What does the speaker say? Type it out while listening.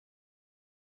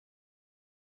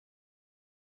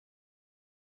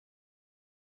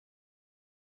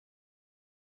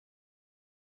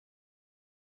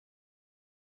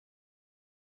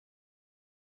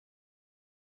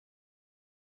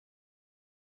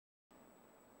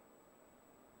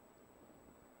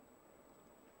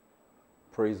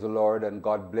Praise the Lord, and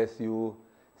God bless you,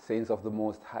 saints of the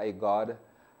Most High God.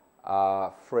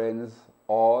 Friends,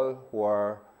 all who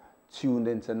are tuned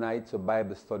in tonight to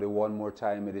Bible study one more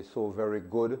time. It is so very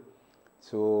good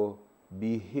to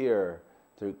be here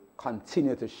to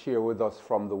continue to share with us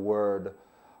from the Word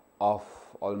of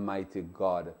Almighty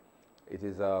God. It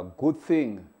is a good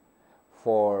thing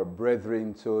for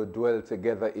brethren to dwell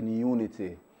together in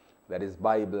unity. That is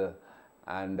Bible.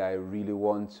 And I really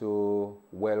want to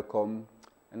welcome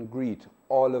and greet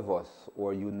all of us who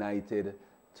are united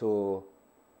to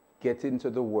get into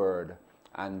the Word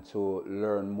and to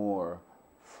learn more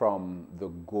from the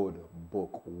good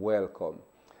book. Welcome.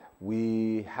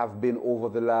 We have been over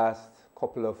the last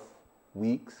couple of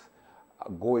weeks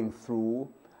going through,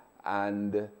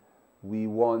 and we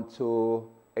want to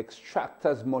extract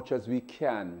as much as we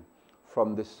can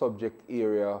from the subject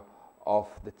area of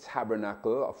the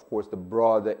tabernacle. Of course, the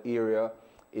broader area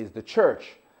is the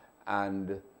church,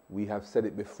 and we have said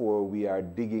it before, we are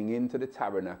digging into the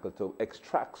tabernacle to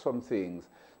extract some things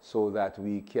so that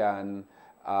we can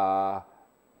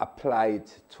apply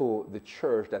it to the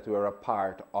church that we are a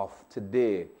part of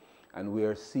today. And we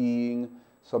are seeing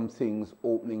some things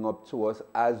opening up to us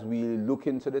as we look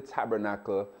into the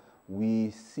tabernacle.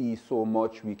 We see so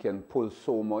much, we can pull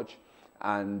so much,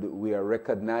 and we are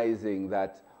recognizing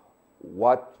that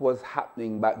what was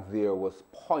happening back there was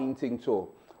pointing to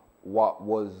what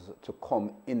was to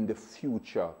come in the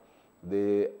future.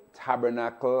 The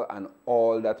tabernacle and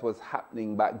all that was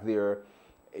happening back there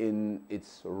in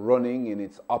its running, in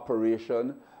its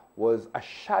operation, was a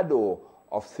shadow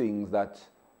of things that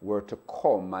were to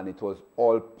come, and it was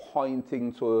all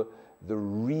pointing to the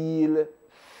real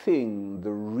thing,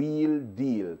 the real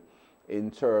deal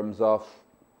in terms of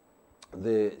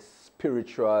the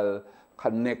spiritual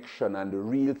connection, and the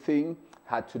real thing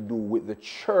had to do with the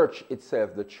church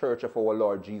itself, the church of our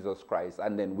Lord Jesus Christ.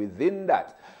 And then within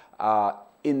that,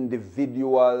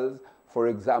 individuals, for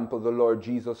example, the Lord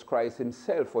Jesus Christ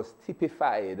himself was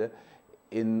typified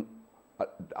in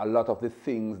a lot of the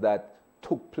things that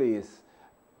took place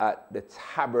at the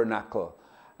tabernacle.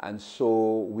 And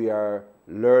so we are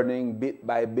learning bit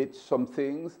by bit some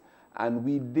things, and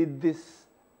we did this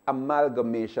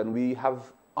amalgamation. We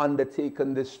have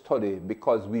undertaken this study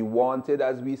because we wanted,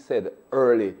 as we said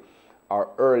earlier,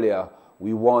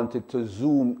 we wanted to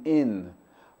zoom in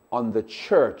on the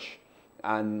church,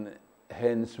 and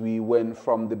hence we went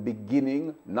from the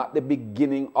beginning, not the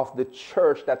beginning of the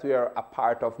church that we are a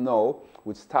part of now,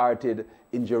 which started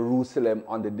in Jerusalem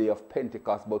on the day of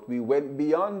Pentecost, but we went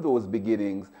beyond those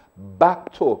beginnings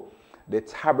back to the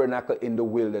tabernacle in the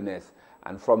wilderness.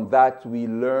 And from that we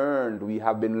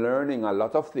have been learning a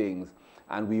lot of things,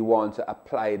 and we want to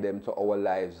apply them to our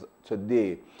lives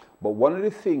today. But one of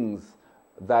the things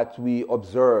that we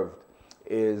observed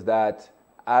is that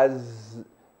as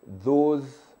those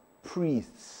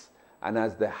priests and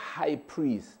as the high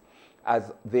priest,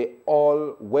 as they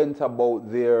all went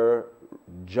about their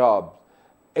job,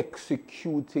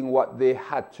 executing what they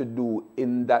had to do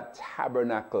in that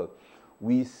tabernacle,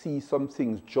 we see some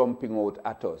things jumping out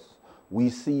at us. We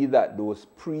see that those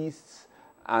priests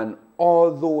and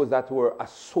all those that were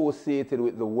associated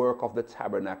with the work of the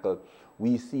tabernacle,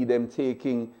 we see them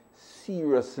taking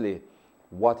seriously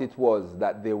what it was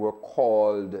that they were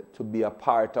called to be a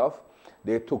part of.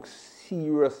 They took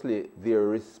seriously their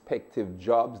respective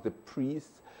jobs. The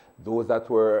priests, those that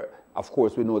were, of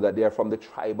course, we know that they are from the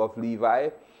tribe of Levi,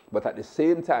 but at the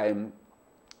same time,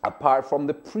 apart from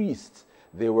the priests,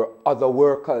 there were other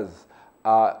workers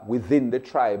within the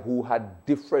tribe who had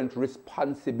different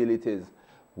responsibilities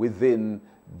within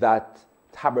that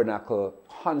tabernacle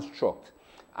construct.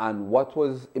 And what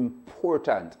was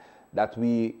important that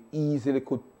we easily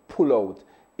could pull out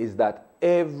is that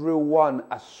everyone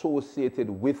associated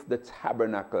with the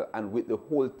tabernacle and with the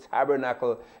whole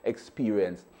tabernacle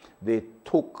experience, they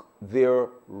took their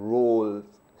roles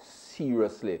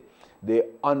seriously. They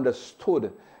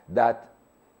understood that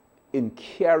in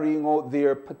carrying out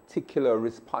their particular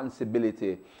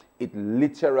responsibility, it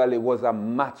literally was a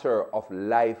matter of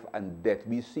life and death.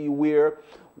 We see where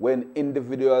when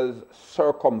individuals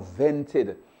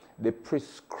circumvented the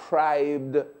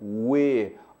prescribed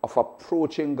way of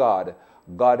approaching God,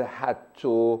 God had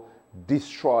to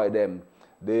destroy them.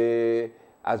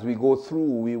 As we go through,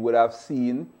 we would have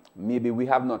seen, maybe we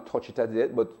have not touched it as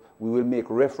yet, but we will make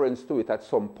reference to it at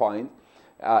some point.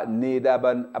 Nadab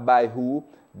and Abihu,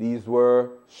 these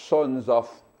were sons of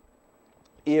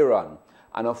Aaron.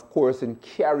 And of course, in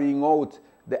carrying out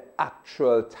the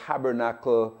actual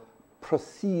tabernacle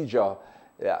procedure,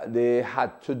 they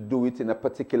had to do it in a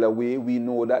particular way. We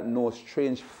know that no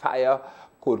strange fire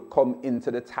could come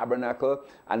into the tabernacle,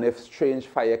 and if strange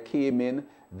fire came in,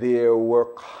 there were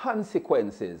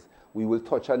consequences. We will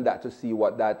touch on that to see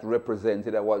what that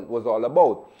represented and what it was all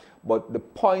about. But the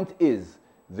point is,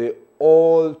 they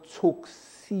all took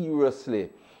seriously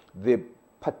the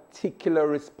particular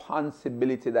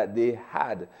responsibility that they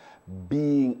had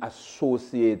being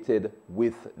associated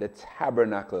with the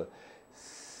tabernacle.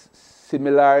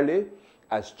 Similarly,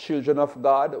 as children of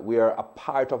God, we are a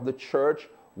part of the church,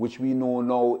 which we know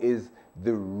now is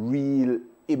the real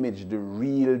image, the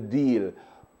real deal.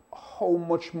 How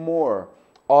much more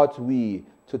ought we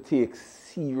to take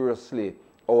seriously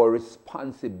our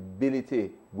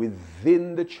responsibility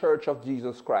within the church of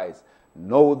Jesus Christ?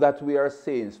 Know that we are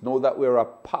saints, know that we are a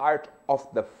part of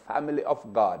the family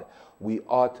of God. We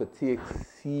ought to take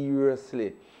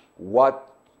seriously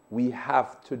what we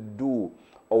have to do,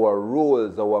 our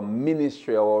roles, our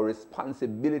ministry, our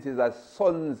responsibilities as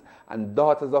sons and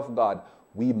daughters of God.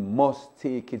 We must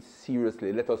take it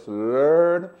seriously. Let us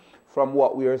learn from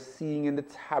what we are seeing in the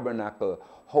tabernacle,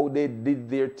 how they did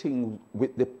their thing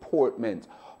with deportment,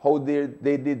 how they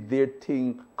did their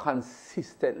thing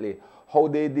consistently, how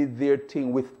they did their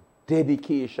thing with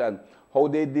dedication, how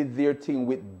they did their thing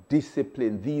with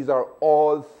discipline. These are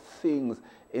all things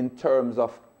in terms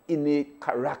of innate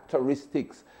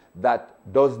characteristics that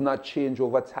does not change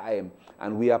over time.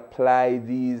 And we apply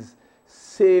these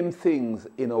same things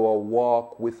in our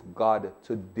walk with God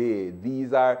today.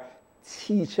 These are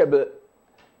teachable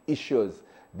issues.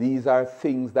 These are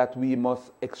things that we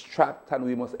must extract and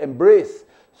we must embrace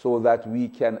so that we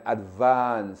can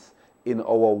advance in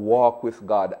our walk with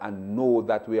God and know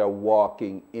that we are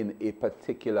walking in a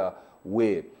particular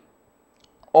way.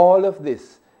 All of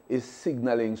this is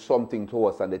signaling something to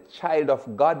us, and the child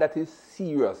of God that is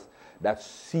serious, that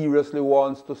seriously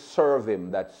wants to serve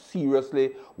Him, that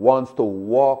seriously wants to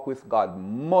walk with God,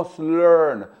 must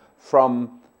learn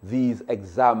from these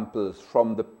examples,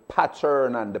 from the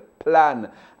pattern and the plan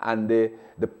and the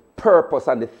purpose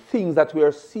and the things that we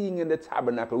are seeing in the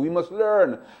tabernacle. We must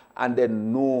learn and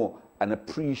then know and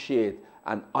appreciate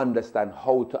and understand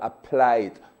how to apply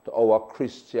it to our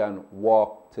Christian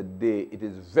walk today. It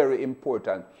is very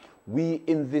important. We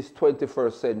in this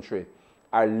 21st century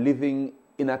are living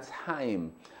in a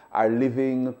time, are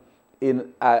living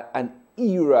in an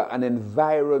era, an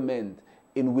environment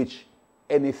in which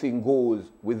anything goes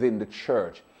within the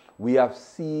church. We have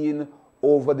seen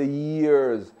over the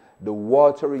years the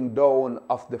watering down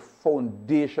of the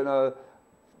foundational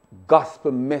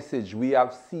gospel message. We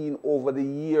have seen over the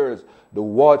years the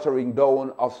watering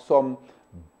down of some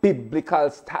biblical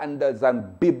standards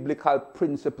and biblical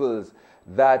principles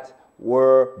that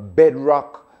were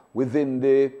bedrock within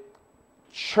the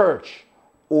church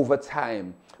over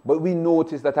time. But we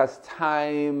notice that as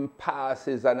time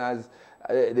passes and as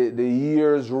the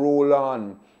years roll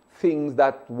on, things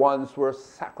that once were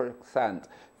sacrosanct,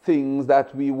 things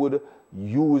that we would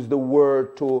use the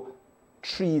word to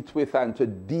treat with and to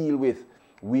deal with,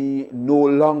 we no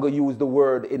longer use the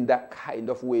word in that kind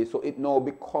of way. So it now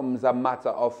becomes a matter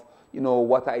of,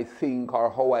 what I think or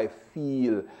how I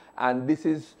feel. And this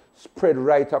is spread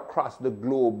right across the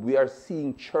globe. We are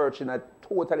seeing church in a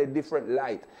totally different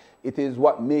light. It is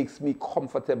what makes me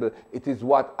comfortable. It is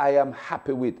what I am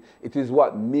happy with. It is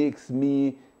what makes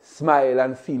me smile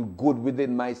and feel good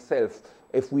within myself.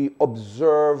 If we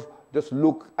observe, just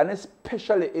look, and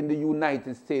especially in the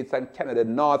United States and Canada,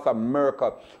 North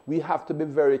America, we have to be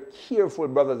very careful,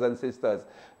 brothers and sisters,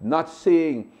 not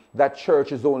saying that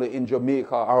church is only in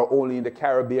Jamaica or only in the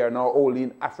Caribbean or only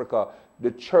in Africa.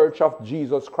 The church of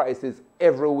Jesus Christ is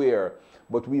everywhere.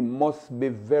 But we must be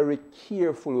very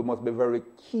careful, we must be very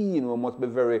keen, we must be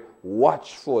very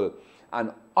watchful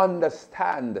and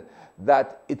understand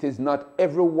that it is not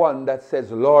everyone that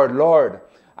says, Lord, Lord.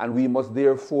 And we must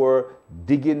therefore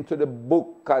dig into the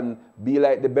book and be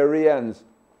like the Bereans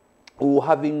who,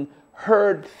 having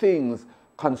heard things,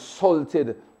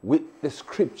 consulted with the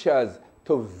scriptures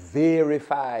to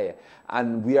verify.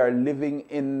 And we are living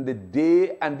in the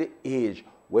day and the age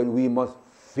when we must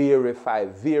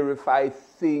verify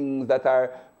things that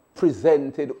are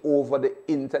presented over the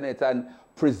internet and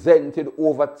presented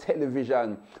over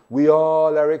television. We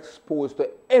all are exposed to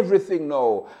everything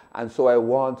now. And so I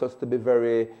want us to be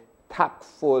very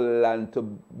tactful and to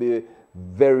be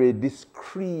very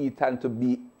discreet and to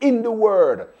be in the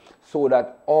Word so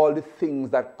that all the things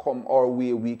that come our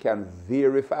way we can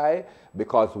verify,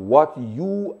 because what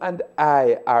you and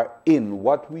I are in,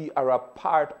 what we are a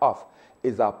part of,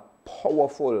 is a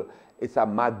powerful, it's a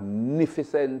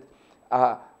magnificent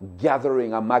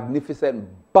gathering, a magnificent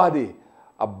body,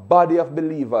 a body of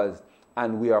believers,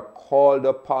 and we are called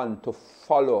upon to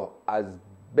follow as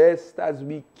best as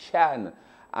we can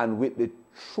and with the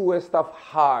truest of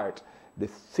heart the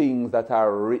things that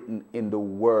are written in the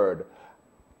Word.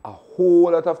 A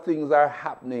whole lot of things are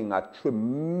happening. A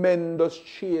tremendous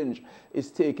change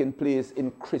is taking place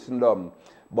in Christendom.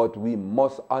 But we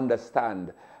must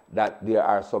understand that there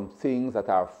are some things that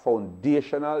are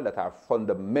foundational, that are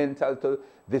fundamental to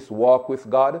this walk with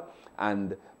God.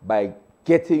 And by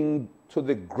getting to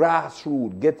the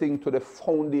grassroots, getting to the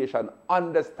foundation,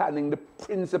 understanding the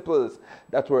principles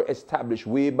that were established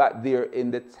way back there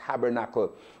in the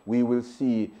tabernacle, we will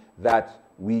see that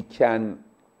we can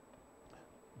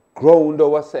ground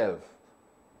ourselves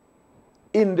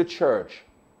in the church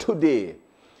today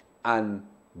and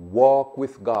walk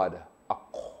with God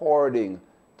according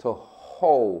to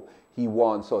how He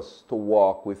wants us to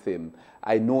walk with Him.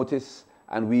 I noticed,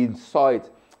 and we saw it,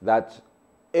 that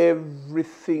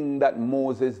everything that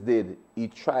Moses did, he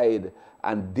tried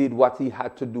and did what he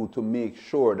had to do to make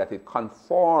sure that it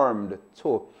conformed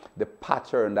to the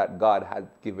pattern that God had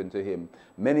given to him.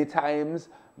 Many times,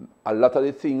 a lot of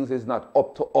the things is not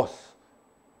up to us.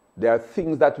 There are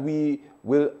things that we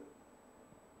will,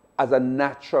 as a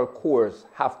natural course,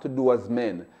 have to do as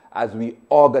men, as we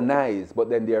organize. But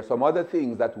then there are some other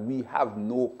things that we have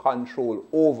no control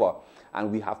over.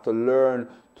 And we have to learn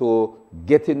to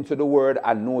get into the Word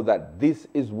and know that this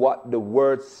is what the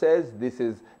Word says. This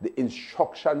is the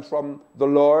instruction from the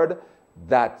Lord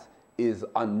that is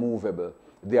unmovable.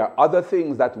 There are other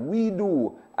things that we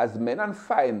do as men, and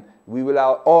fine, we will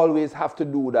always have to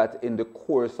do that in the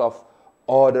course of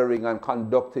ordering and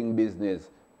conducting business.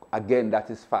 Again, that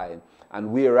is fine.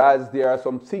 And whereas there are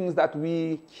some things that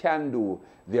we can do,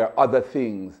 there are other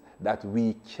things that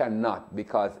we cannot,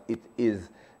 because it is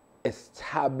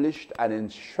established and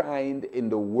enshrined in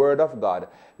the Word of God.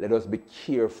 Let us be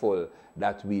careful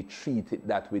that we treat it,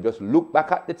 that we just look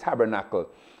back at the tabernacle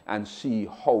and see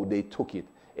how they took it.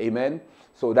 Amen.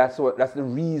 So that's the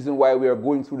reason why we are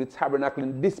going through the tabernacle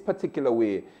in this particular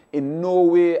way. In no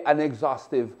way an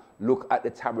exhaustive look at the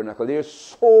tabernacle. There's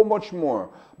so much more,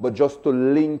 but just to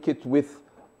link it with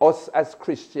us as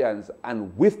Christians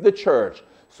and with the church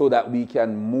so that we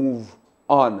can move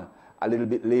on a little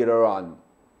bit later on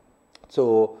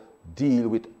to deal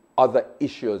with other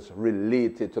issues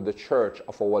related to the church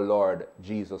of our Lord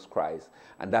Jesus Christ.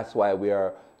 And that's why we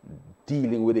are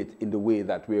dealing with it in the way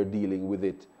that we are dealing with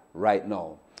it right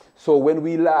now. So when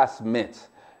we last met,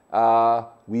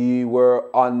 we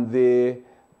were on the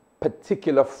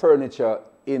particular furniture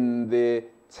in the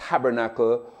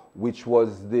tabernacle, which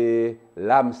was the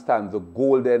lampstand, the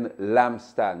golden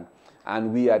lampstand.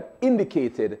 And we had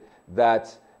indicated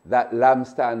that that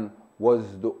lampstand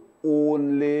was the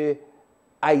only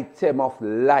item of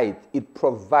light. It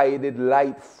provided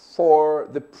light for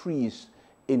the priest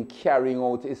in carrying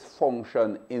out his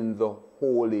function in the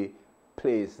holy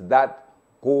place. That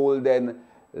golden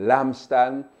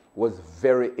lampstand was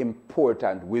very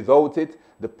important. Without it,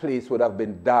 the place would have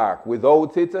been dark.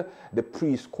 Without it, the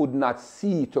priest could not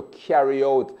see to carry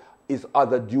out his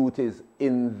other duties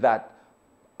in that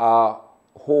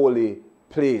holy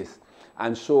place.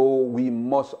 And so we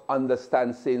must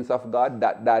understand, saints of God,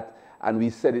 that and we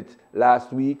said it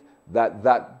last week, that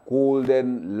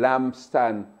golden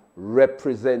lampstand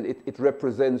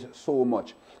represents so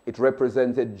much. It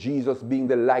represented Jesus being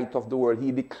the light of the world.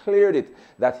 He declared it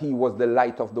that he was the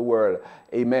light of the world.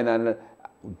 Amen. And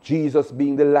Jesus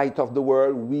being the light of the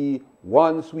world,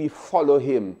 once we follow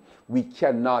him, we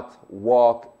cannot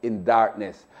walk in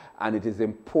darkness. And it is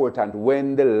important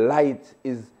when the light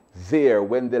is there,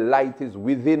 when the light is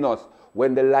within us,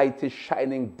 when the light is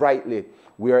shining brightly,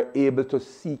 we are able to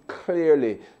see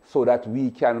clearly so that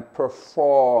we can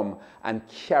perform and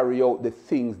carry out the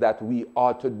things that we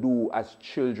ought to do as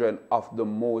children of the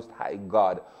Most High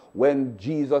God. When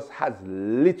Jesus has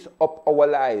lit up our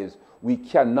lives, we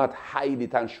cannot hide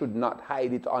it and should not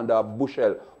hide it under a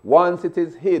bushel. Once it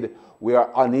is hid, we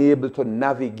are unable to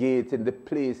navigate in the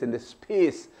place, in the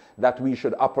space that we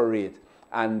should operate.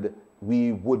 And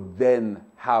we would then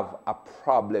have a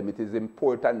problem. It is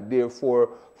important, therefore,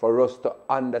 for us to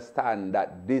understand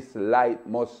that this light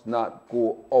must not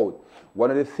go out.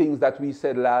 One of the things that we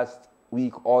said last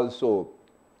week also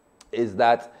is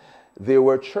that there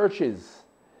were churches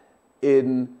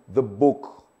in the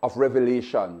book of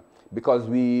Revelation, because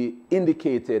we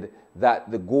indicated that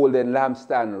the golden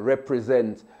lampstand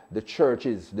represents the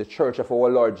churches, the church of our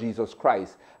Lord Jesus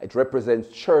Christ. It represents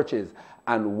churches.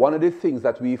 And one of the things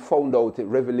that we found out in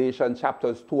Revelation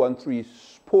chapters 2 and 3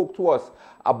 spoke to us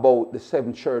about the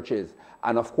 7 churches.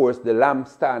 And of course, the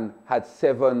lampstand had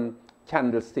 7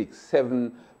 candlesticks,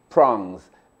 7 prongs,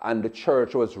 and the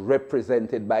church was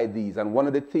represented by these. And one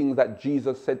of the things that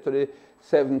Jesus said to the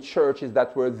 7 churches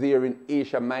that were there in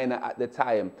Asia Minor at the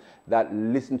time, that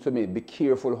listen to me, be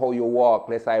careful how you walk,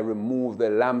 lest I remove the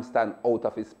lampstand out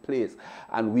of his place.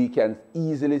 And we can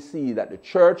easily see that the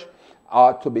church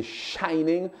ought to be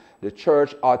shining, the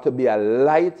church ought to be a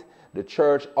light, the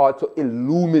church ought to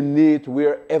illuminate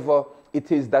wherever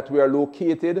it is that we are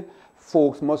located.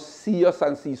 Folks must see us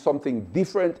and see something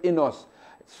different in us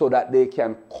so that they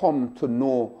can come to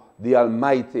know the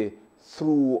Almighty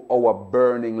through our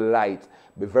burning light.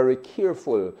 Be very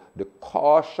careful. The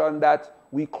caution that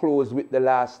we closed with the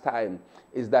last time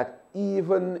is that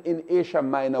even in Asia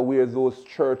Minor, where those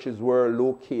churches were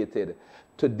located,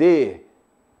 today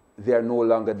they are no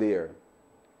longer there.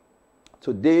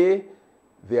 Today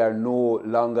they are no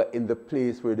longer in the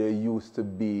place where they used to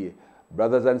be.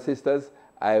 Brothers and sisters,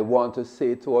 I want to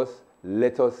say to us,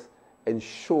 let us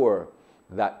ensure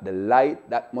that the light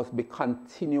that must be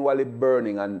continually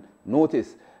burning, and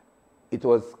notice it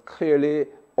was clearly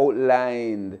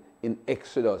outlined in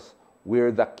Exodus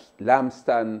where the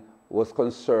lampstand was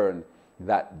concerned,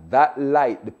 that that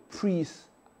light, the priest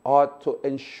ought to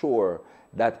ensure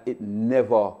that it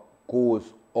never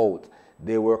goes out.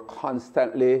 They were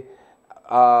constantly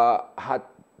had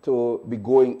to be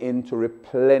going in to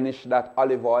replenish that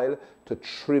olive oil, to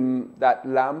trim that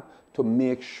lamp, to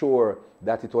make sure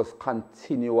that it was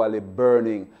continually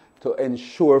burning, to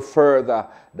ensure further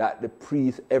that the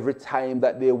priests, every time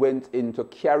that they went in to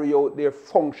carry out their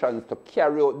functions, to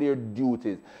carry out their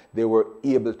duties, they were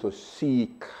able to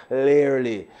see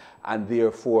clearly and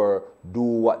therefore do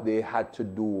what they had to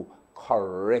do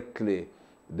correctly.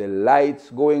 The lights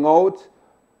going out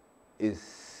is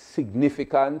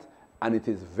significant and it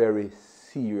is very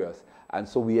serious. And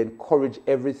so we encourage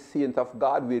every saint of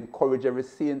God, we encourage every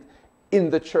saint in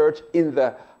the church, in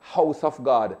the house of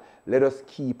God, let us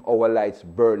keep our lights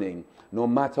burning. No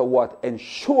matter what,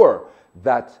 ensure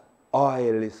that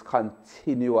oil is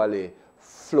continually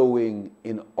flowing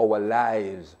in our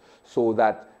lives so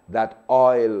that that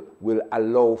oil will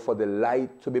allow for the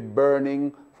light to be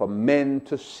burning, for men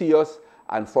to see us,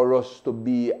 and for us to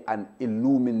be an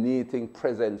illuminating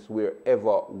presence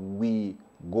wherever we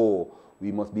go.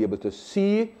 We must be able to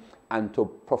see and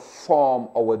to perform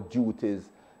our duties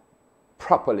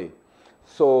properly.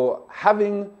 So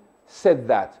having said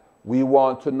that, we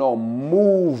want to now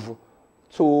move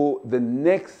to the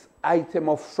next item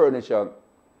of furniture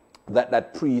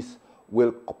that priest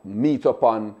will meet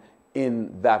upon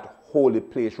in that holy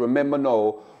place. Remember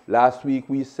now, last week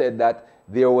we said that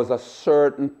there was a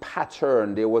certain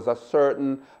pattern, there was a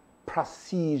certain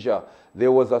procedure,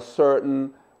 there was a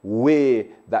certain way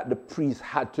that the priest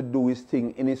had to do his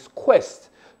thing in his quest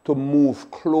to move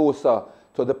closer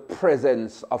to the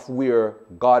presence of where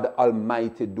God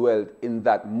Almighty dwelt in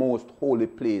that most holy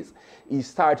place. He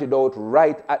started out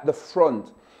right at the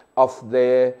front of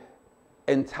the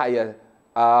entire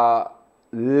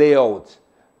layout,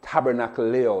 tabernacle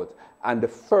layout. And the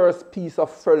first piece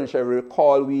of furniture,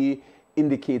 recall we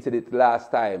indicated it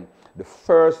last time, the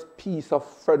first piece of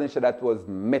furniture that was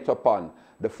met upon,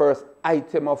 the first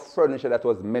item of furniture that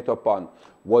was met upon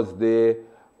was the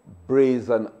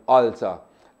brazen altar.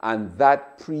 And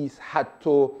that priest had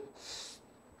to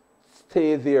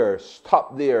stay there,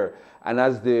 stop there. And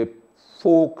as the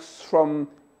folks from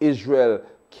Israel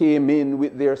came in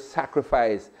with their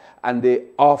sacrifice and they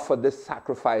offered the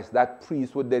sacrifice, that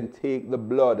priest would then take the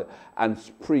blood and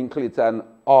sprinkle it and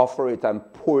offer it and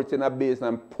pour it in a basin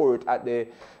and pour it at the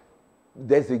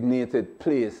designated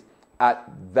place at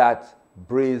that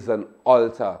brazen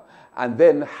altar. And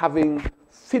then having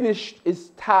finished his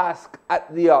task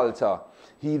at the altar,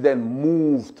 he then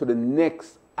moved to the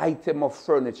next item of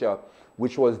furniture,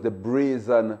 which was the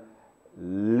brazen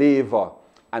laver.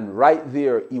 And right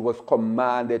there, he was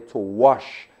commanded to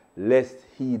wash, lest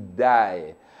he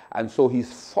die. And so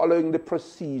he's following the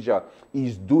procedure.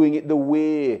 He's doing it the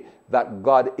way that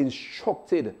God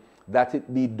instructed that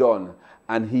it be done.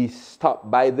 And he stopped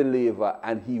by the laver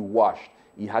and he washed.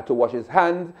 He had to wash his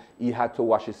hands, he had to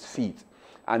wash his feet.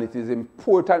 And it is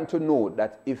important to note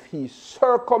that if he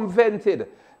circumvented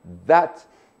that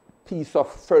piece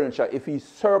of furniture, if he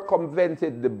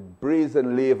circumvented the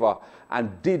brazen laver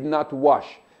and did not wash,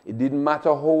 it didn't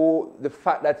matter how the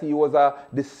fact that he was a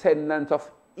descendant of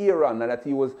Aaron and that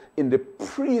he was in the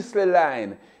priestly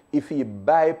line, if he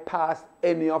bypassed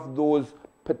any of those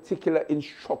particular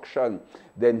instructions,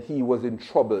 then he was in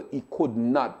trouble. He could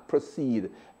not proceed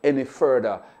any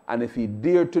further. And if he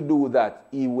dared to do that,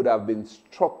 he would have been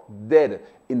struck dead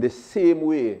in the same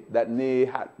way that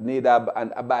Nadab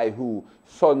and Abihu,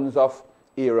 sons of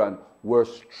Aaron, were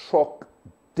struck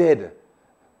dead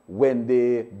when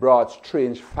they brought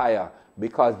strange fire,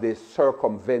 because they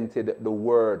circumvented the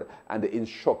word and the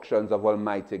instructions of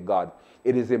Almighty God.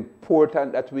 It is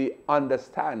important that we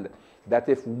understand that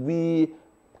if we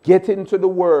get into the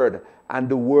word and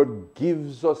the word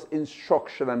gives us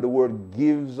instruction and the word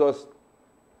gives us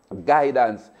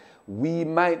guidance, we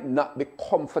might not be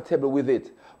comfortable with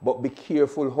it, but be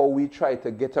careful how we try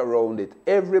to get around it.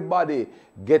 Everybody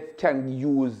can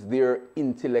use their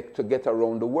intellect to get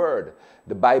around the word.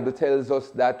 The Bible tells us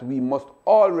that we must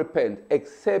all repent.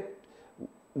 Except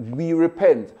we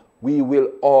repent, we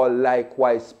will all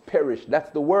likewise perish. That's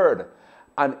the word.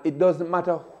 And it doesn't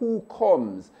matter who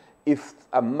comes. If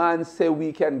a man say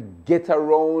we can get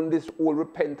around this whole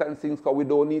repentance thing, because we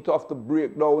don't need to have to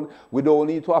break down, we don't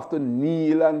need to have to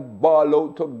kneel and bawl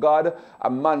out to God. A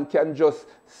man can just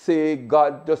say,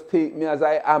 God, just take me as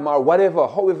I am, or whatever,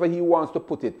 however he wants to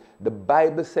put it. The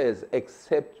Bible says,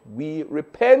 except we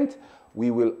repent, we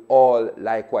will all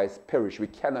likewise perish. We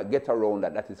cannot get around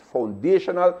that. That is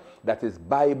foundational. That is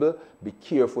Bible. Be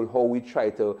careful how we try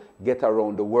to get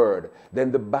around the word.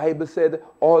 Then the Bible said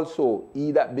also,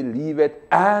 he that believeth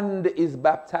and is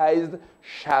baptized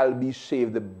shall be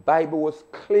saved. The Bible was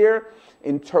clear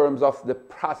in terms of the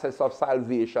process of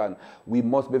salvation. We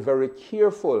must be very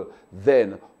careful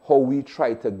then how we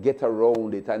try to get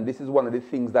around it. And this is one of the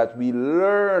things that we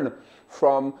learn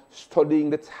from studying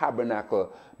the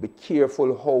tabernacle. Be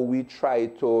careful how we try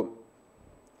to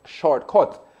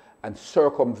shortcut and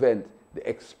circumvent the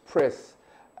express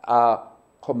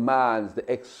commands,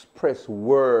 the express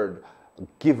word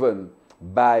given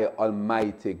by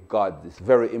Almighty God. It's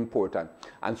very important.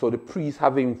 And so the priest,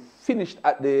 having finished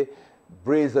at the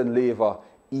brazen laver,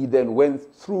 he then went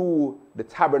through the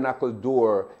tabernacle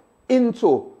door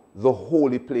into the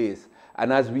holy place.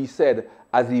 And as we said,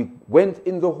 as he went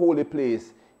in the holy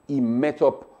place, he met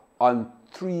up on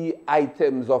 3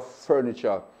 items of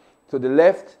furniture. To the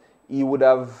left, he would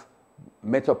have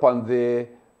met upon the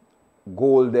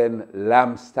golden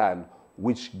lampstand,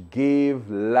 which gave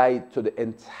light to the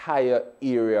entire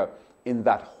area in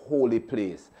that holy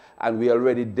place. And we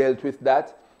already dealt with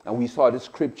that, and we saw the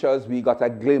scriptures. We got a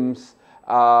glimpse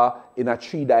in a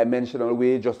 3-dimensional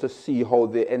way just to see how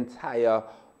the entire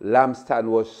lampstand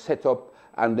was set up.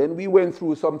 And then we went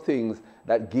through some things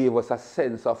that gave us a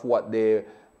sense of what the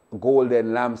golden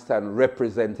lampstand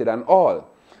represented and all.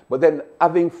 But then,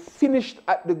 having finished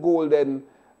at the golden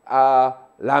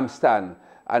lampstand,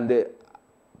 and the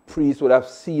priest would have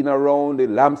seen around, the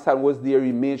lampstand was there,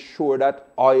 he made sure that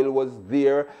oil was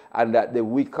there and that the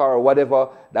wick or whatever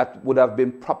that would have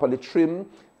been properly trimmed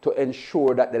to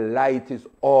ensure that the light is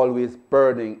always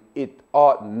burning. It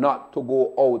ought not to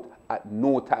go out at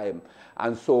no time.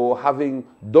 And so, having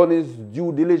done his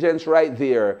due diligence right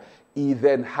there, he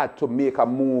then had to make a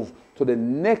move to the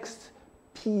next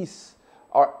piece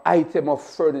or item of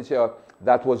furniture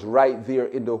that was right there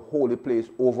in the holy place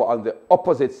over on the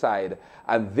opposite side.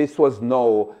 And this was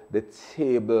now the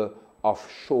table of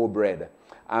showbread.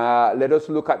 Let us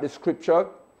look at the scripture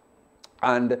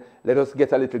and let us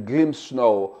get a little glimpse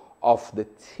now of the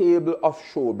table of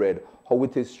showbread, how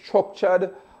it is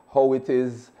structured, how it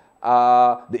is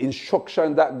the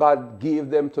instruction that God gave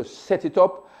them to set it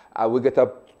up. We get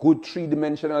a good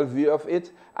 3-dimensional view of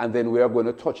it, and then we are going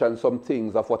to touch on some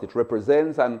things of what it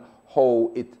represents and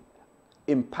how it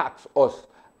impacts us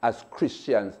as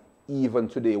Christians even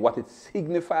today, what it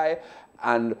signifies,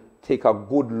 and take a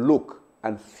good look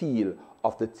and feel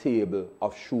of the table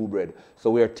of showbread.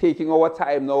 So we are taking our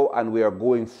time now, and we are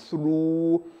going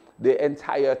through the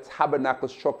entire tabernacle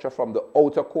structure from the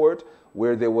outer court,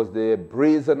 where there was the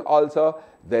brazen altar,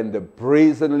 then the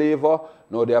brazen laver.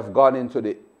 Now they have gone into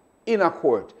the inner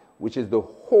court, which is the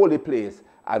holy place,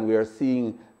 and we are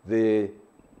seeing the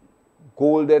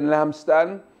golden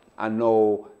lampstand, and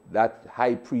now that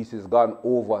high priest has gone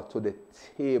over to the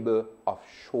table of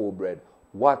showbread.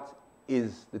 What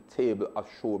is the table of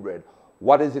showbread?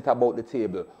 What is it about the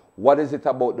table? What is it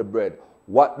about the bread?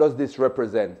 What does this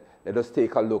represent? Let us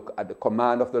take a look at the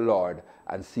command of the Lord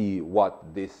and see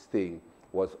what this thing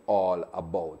was all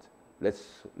about. Let's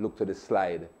look to the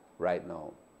slide right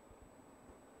now.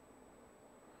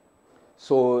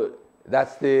 So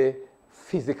that's the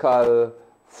physical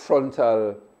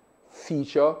frontal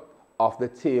feature of the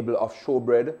table of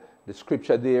showbread. The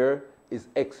scripture there is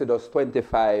Exodus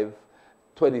 25,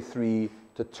 23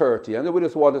 to 30. And we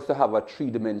just want us to have a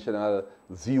 3-dimensional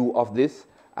view of this,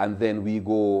 and then we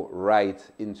go right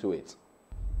into it.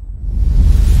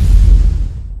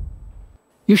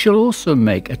 You shall also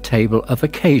make a table of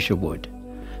acacia wood.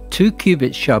 2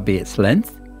 cubits shall be its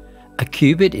length, 1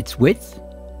 cubit its width,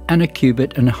 and 1.5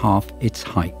 cubits its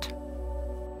height.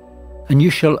 And you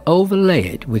shall overlay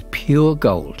it with pure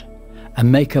gold,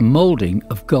 and make a moulding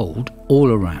of gold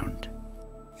all around.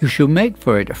 You shall make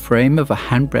for it a frame of a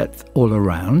handbreadth all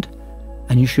around,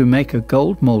 and you shall make a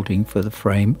gold moulding for the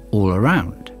frame all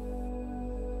around.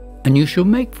 And you shall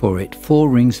make for it 4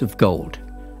 rings of gold,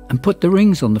 and put the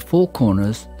rings on the 4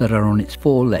 corners that are on its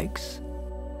 4 legs.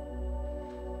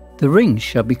 The rings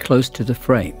shall be close to the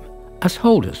frame, as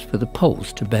holders for the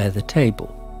poles to bear the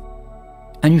table.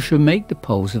 And you shall make the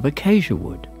poles of acacia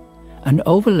wood, and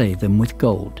overlay them with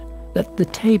gold, that the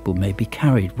table may be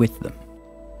carried with them.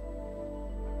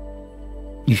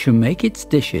 You shall make its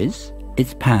dishes,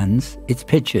 its pans, its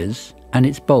pitchers, and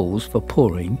its bowls for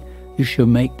pouring. You shall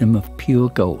make them of pure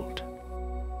gold.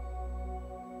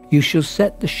 You shall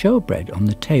set the showbread on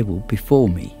the table before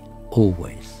me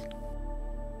always.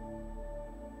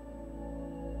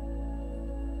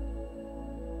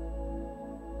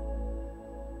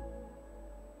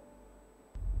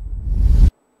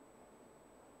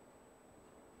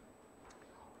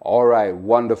 All right,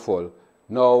 wonderful.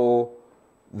 Now,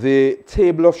 the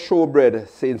table of showbread,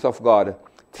 saints of God,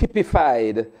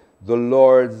 typified the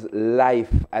Lord's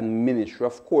life and ministry.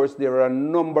 Of course, there are a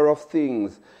number of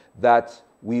things that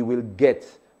we will get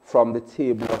from the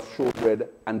table of showbread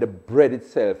and the bread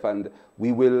itself, and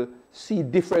we will see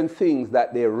different things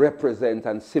that they represent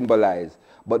and symbolize.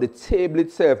 But the table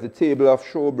itself, the table of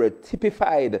showbread,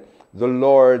 typified the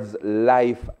Lord's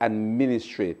life and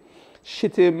ministry.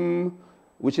 Shittim,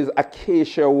 which is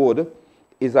acacia wood,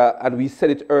 is and we said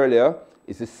it earlier,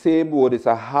 it's the same wood. It's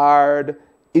a hard,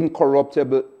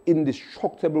 incorruptible,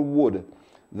 indestructible wood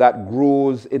that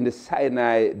grows in the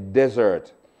Sinai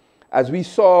desert. As we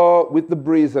saw with the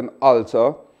brazen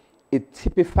altar, it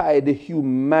typified the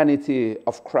humanity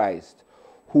of Christ,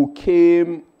 who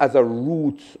came as a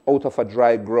root out of a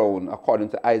dry ground, according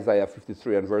to Isaiah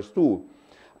 53 and verse 2,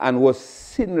 and was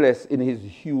sinless in his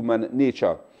human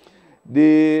nature.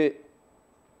 The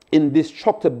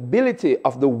indestructibility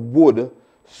of the wood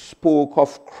spoke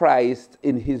of Christ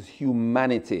in his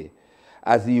humanity,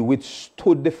 as he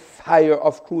withstood the fire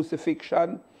of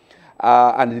crucifixion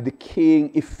and the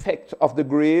decaying effect of the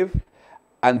grave,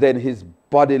 and then his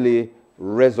bodily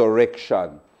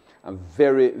resurrection. And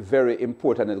very, very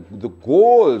important. The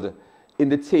gold in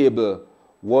the table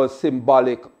was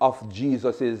symbolic of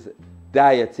Jesus'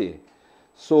 deity.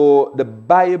 So the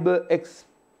Bible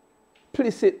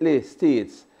explicitly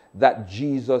states that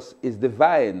Jesus is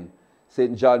divine.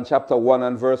 St. John chapter 1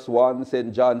 and verse 1,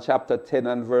 St. John chapter 10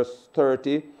 and verse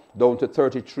 30, down to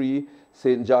 33,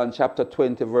 St. John chapter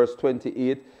 20 verse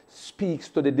 28, speaks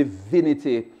to the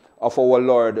divinity of our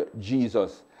Lord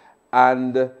Jesus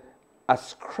and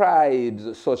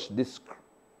ascribes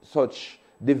such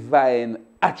divine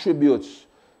attributes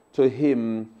to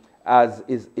him as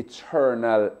his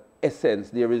eternal essence.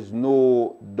 There is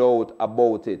no doubt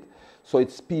about it. So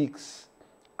it speaks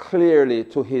clearly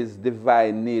to his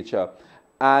divine nature.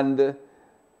 And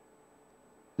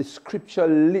the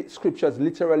scriptures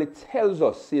literally tells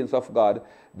us, saints of God,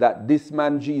 that this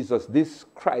man Jesus, this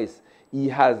Christ, he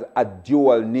has a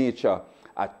dual nature,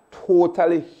 a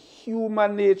totally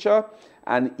human nature,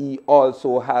 and he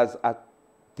also has a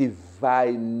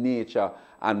divine nature,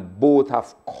 and both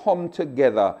have come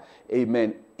together,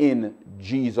 amen, in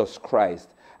Jesus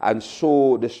Christ. And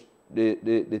so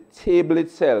the table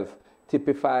itself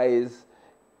typifies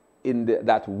in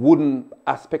that wooden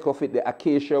aspect of it, the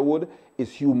acacia wood,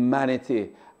 is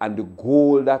humanity, and the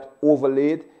gold that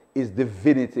overlaid is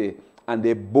divinity, and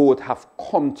they both have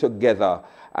come together,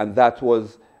 and that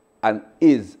was and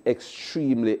is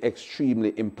extremely,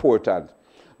 extremely important.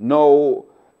 Now,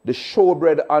 the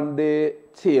showbread on the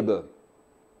table,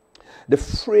 the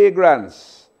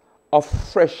fragrance of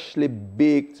freshly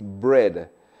baked bread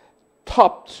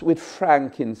topped with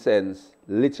frankincense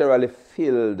literally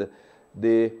filled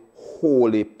the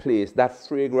holy place. That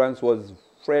fragrance was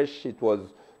fresh, it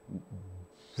was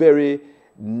very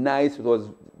nice, it was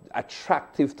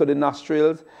attractive to the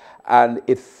nostrils, and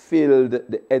it filled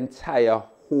the entire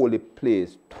holy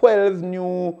place. 12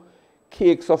 new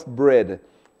cakes of bread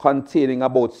containing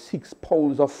about 6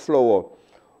 pounds of flour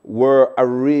were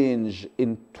arranged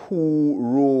in 2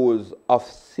 rows of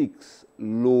 6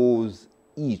 loaves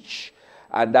each.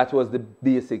 And that was the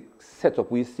basic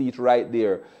setup. We see it right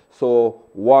there. So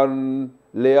one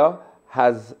layer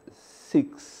has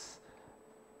 6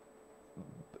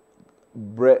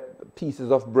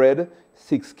 pieces of bread,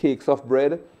 6 cakes of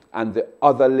bread, and the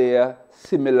other layer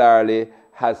similarly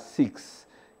has 6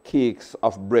 cakes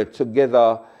of bread,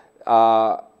 together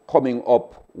coming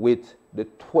up with the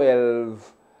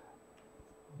 12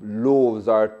 loaves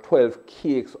or 12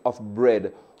 cakes of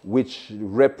bread, which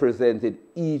represented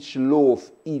each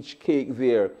loaf, each cake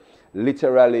there,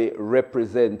 literally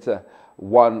represent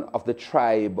one of the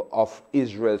tribe of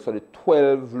Israel. So the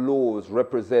 12 loaves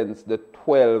represents the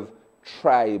 12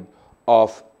 tribe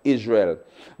of Israel.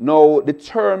 Now, the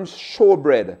term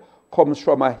showbread comes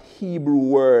from a Hebrew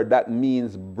word that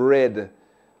means bread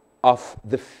of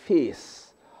the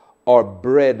face or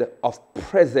bread of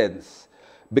presence,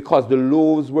 because the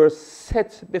loaves were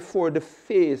set before the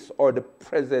face or the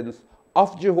presence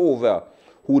of Jehovah,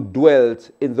 who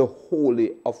dwelt in the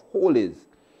Holy of Holies,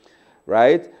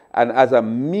 right? And as a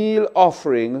meal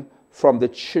offering from the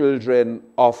children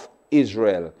of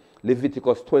Israel.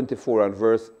 Leviticus 24 and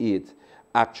verse 8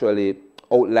 actually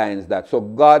outlines that. So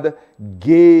God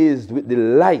gazed with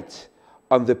delight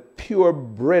on the pure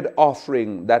bread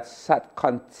offering that sat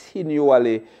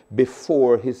continually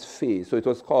before his face. So it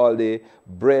was called the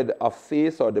bread of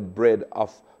face or the bread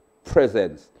of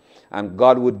presence. And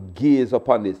God would gaze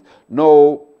upon this.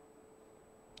 Now,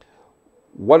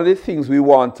 one of the things we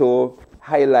want to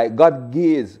highlight, God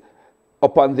gazed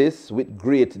upon this with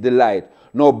great delight.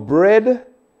 Now, bread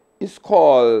is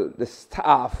called the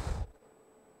staff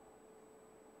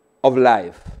of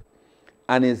life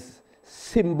and is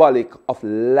symbolic of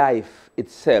life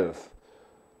itself,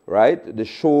 right? The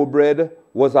showbread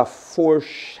was a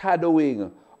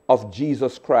foreshadowing of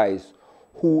Jesus Christ,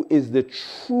 who is the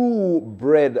true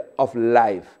bread of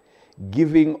life,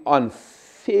 giving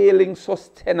unfailing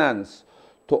sustenance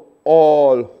to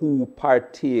all who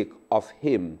partake of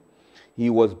him. He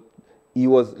was,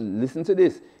 listen to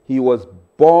this, he was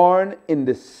born in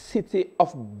the city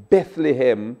of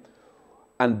Bethlehem,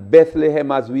 and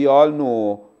Bethlehem, as we all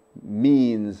know,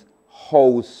 means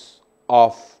house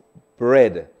of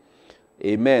bread.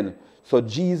 Amen. So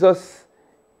Jesus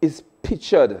is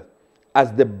pictured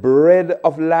as the bread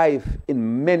of life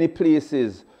in many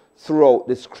places throughout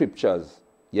the scriptures.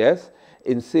 Yes?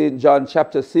 In St. John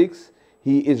chapter 6,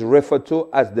 he is referred to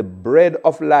as the bread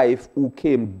of life who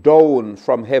came down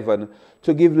from heaven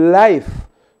to give life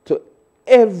to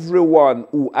everyone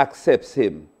who accepts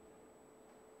him.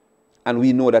 And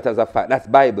we know that as a fact. That's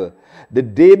Bible. The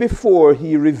day before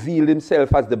he revealed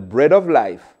himself as the bread of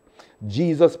life,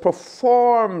 Jesus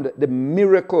performed the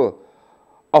miracle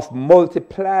of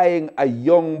multiplying a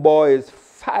young boy's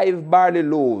 5 barley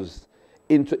loaves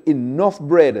into enough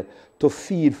bread to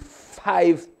feed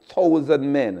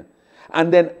 5,000 men.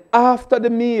 And then after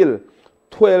the meal,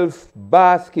 12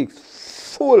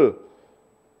 baskets full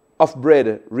of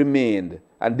bread remained.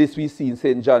 And this we see in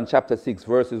St. John chapter 6,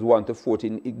 verses 1 to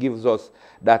 14. It gives us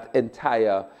that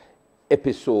entire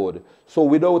episode. So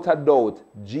without a doubt,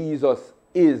 Jesus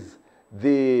is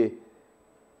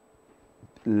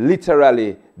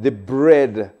literally the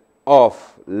bread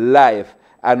of life.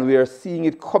 And we are seeing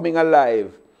it coming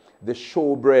alive, the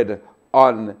showbread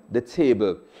on the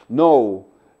table. Now,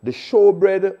 the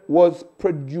showbread was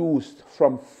produced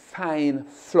from fine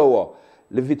flour.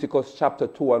 Leviticus chapter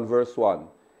 2 and verse 1.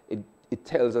 It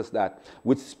tells us that,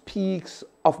 which speaks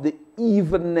of the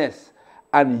evenness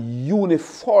and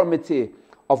uniformity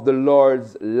of the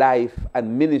Lord's life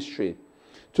and ministry.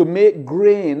 To make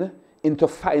grain into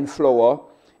fine flour,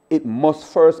 it must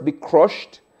first be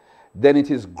crushed, then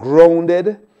it is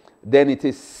grounded, then it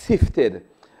is sifted.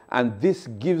 And this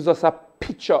gives us a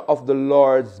picture of the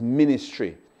Lord's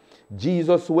ministry.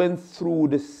 Jesus went through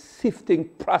the sifting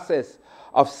process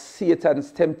of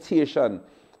Satan's temptation.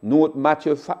 Note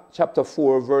Matthew chapter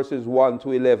 4, verses 1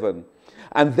 to 11.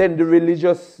 And then the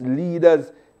religious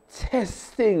leaders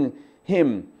testing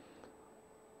him.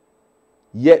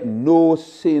 Yet no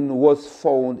sin was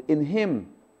found in him.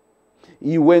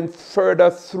 He went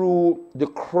further through the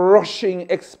crushing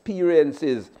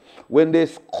experiences when they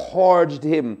scourged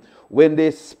him, when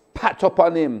they spat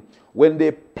upon him, when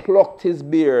they plucked his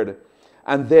beard.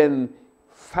 And then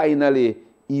finally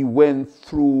he went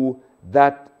through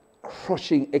that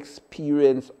crushing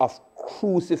experience of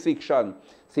crucifixion.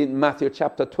 St. Matthew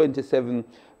chapter 27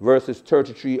 verses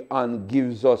 33 on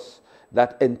gives us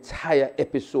that entire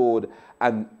episode,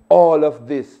 and all of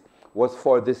this was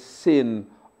for the sin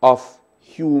of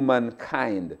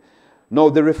humankind. Now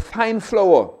the refined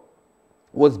flour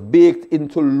was baked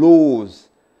into loaves,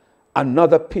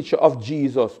 another picture of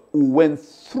Jesus who went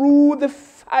through the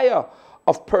fire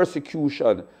of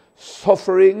persecution,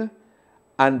 suffering,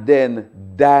 and then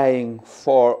dying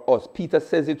for us. Peter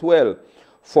says it well.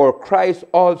 For Christ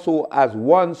also, as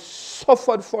once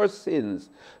suffered for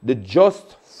sins, the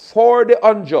just for the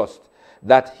unjust,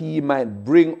 that he might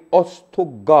bring us to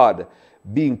God,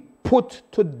 being put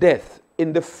to death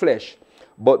in the flesh,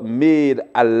 but made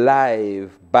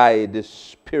alive by the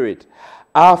Spirit,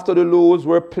 After the loaves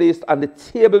were placed on the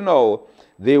table now,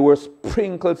 they were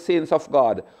sprinkled, saints of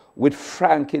God, with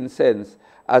frankincense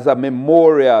as a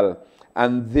memorial,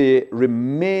 and the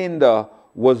remainder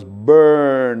was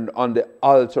burned on the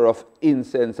altar of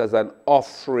incense as an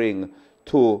offering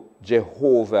to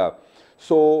Jehovah.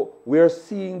 So we're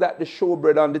seeing that the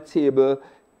showbread on the table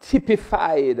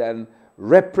typified and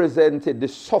represented the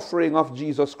suffering of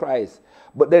Jesus Christ.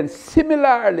 But then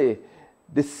similarly,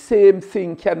 the same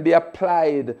thing can be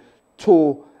applied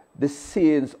to the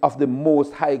saints of the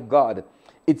Most High God.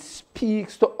 It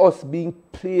speaks to us being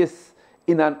placed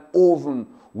in an oven.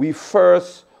 We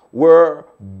first were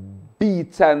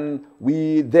beaten.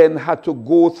 We then had to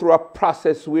go through a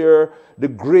process where the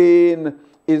grain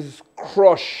is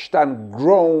crushed and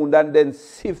ground and then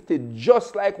sifted,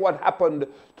 just like what happened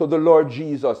to the Lord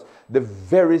Jesus. The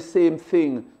very same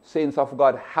thing, saints of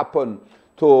God, happened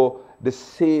to the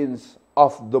saints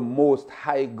of the Most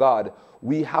High God.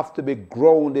 We have to be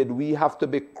grounded. We have to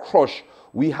be crushed.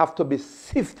 We have to be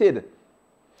sifted.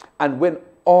 And when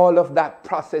all of that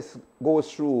process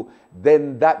goes through,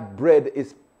 then that bread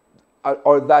is,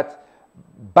 or that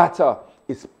batter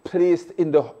is placed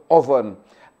in the oven.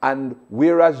 And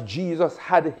whereas Jesus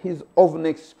had his oven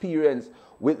experience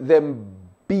with them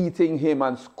beating him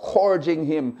and scourging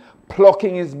him,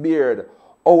 plucking his beard,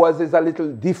 ours is a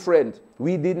little different.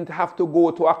 We didn't have to go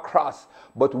to a cross,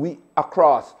 but we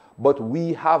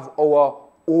have our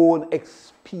own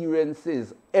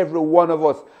experiences, every one of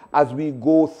us, as we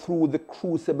go through the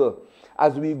crucible,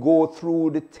 as we go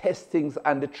through the testings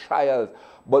and the trials.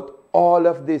 But all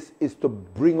of this is to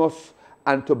bring us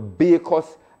and to bake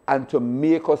us and to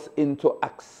make us into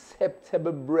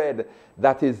acceptable bread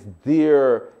that is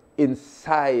there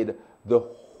inside the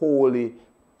holy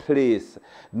place.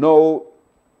 Now,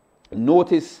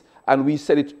 notice, and we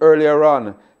said it earlier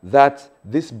on, that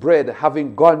this bread,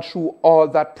 having gone through all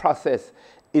that process,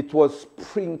 it was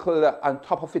sprinkled, on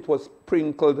top of it was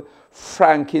sprinkled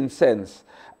frankincense.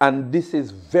 And this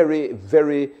is very,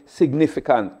 very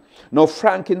significant. Now,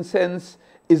 frankincense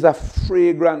is a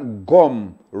fragrant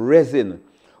gum resin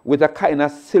with a kind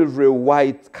of silvery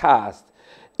white cast.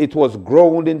 It was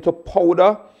ground into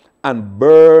powder and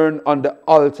burned on the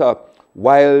altar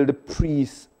while the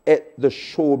priests ate the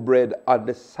showbread on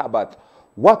the Sabbath.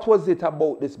 What was it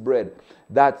about this bread,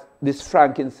 that this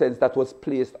frankincense that was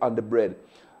placed on the bread?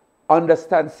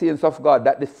 Understand, saints of God,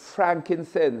 that the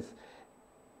frankincense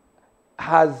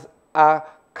has a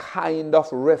kind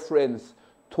of reference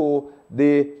to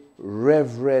the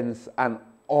reverence and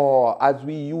awe. As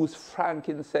we use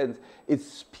frankincense, it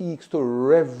speaks to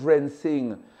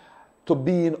reverencing, to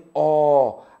be in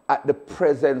awe at the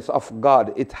presence of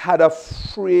God. It had a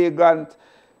fragrant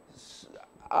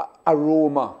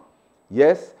aroma.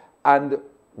 Yes, and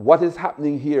what is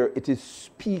happening here? It is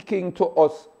speaking to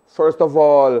us, first of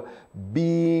all,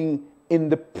 being in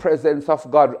the presence of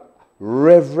God,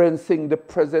 reverencing the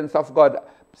presence of God,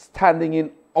 standing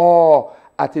in awe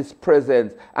at his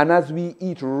presence. And as we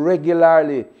eat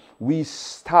regularly, we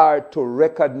start to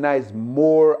recognize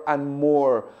more and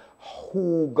more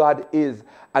who God is,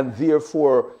 and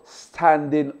therefore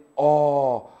stand in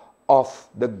awe of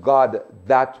the God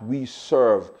that we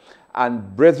serve.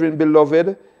 And brethren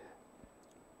beloved,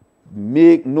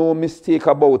 make no mistake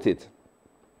about it.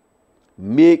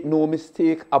 Make no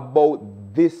mistake about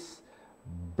this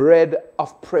bread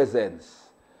of presence.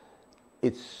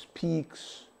 It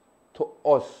speaks to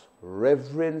us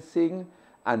reverencing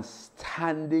and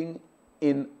standing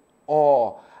in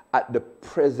awe at the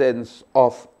presence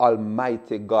of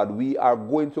Almighty God. We are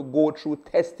going to go through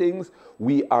testings.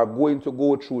 We are going to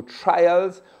go through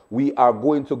trials. We are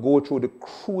going to go through the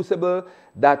crucible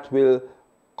that will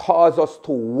cause us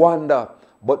to wander.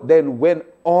 But then when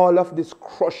all of this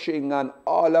crushing and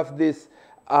all of this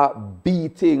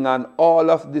beating and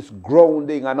all of this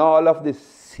grounding and all of this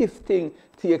sifting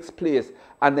takes place,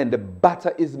 and then the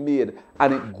batter is made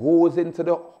and it goes into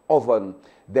the oven,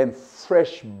 then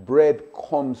fresh bread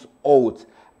comes out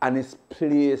and is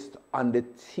placed on the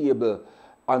table,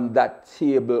 on that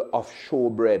table of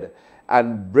showbread.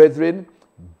 And brethren,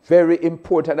 very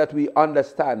important that we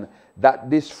understand that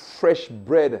this fresh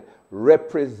bread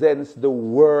represents the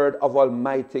word of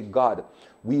Almighty God.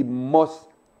 We must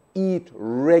eat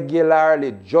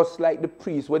regularly, just like the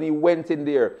priest. When he went in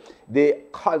there, they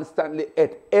constantly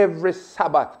ate. Every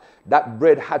Sabbath, that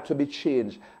bread had to be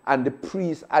changed, and the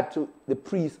priest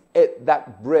ate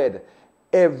that bread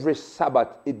every Sabbath.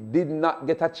 It did not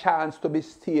get a chance to be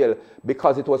stale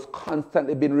because it was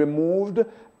constantly being removed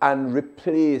and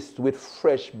replaced with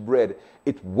fresh bread.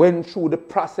 It went through the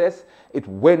process. It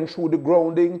went through the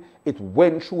grounding. It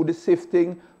went through the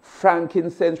sifting.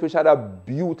 Frankincense, which had a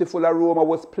beautiful aroma,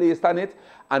 was placed on it.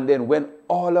 And then when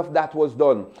all of that was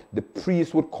done, the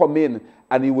priest would come in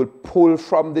and he would pull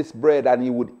from this bread and he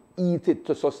would eat it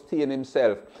to sustain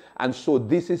himself. And so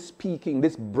this is speaking,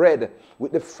 this bread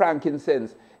with the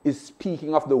frankincense is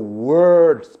speaking of the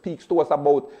word, speaks to us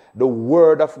about the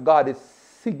word of God. It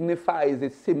signifies,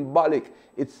 it's symbolic,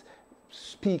 it's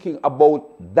speaking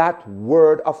about that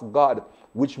word of God,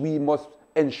 which we must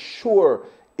ensure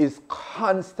is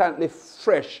constantly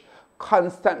fresh,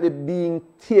 constantly being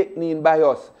taken in by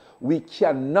us. We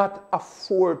cannot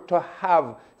afford to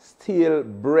have stale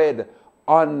bread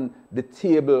on the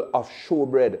table of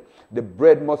showbread. The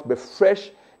bread must be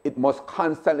fresh. It must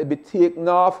constantly be taken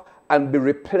off and be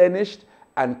replenished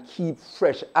and keep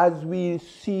fresh. As we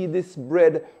see this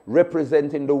bread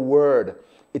representing the word,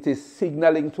 it is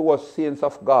signaling to us, saints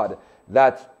of God,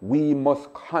 that we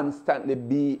must constantly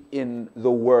be in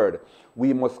the word.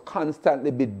 We must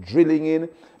constantly be drilling in,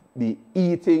 be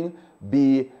eating,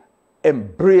 be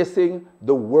embracing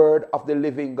the word of the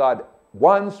living God.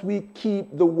 Once we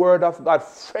keep the word of God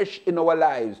fresh in our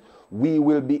lives, we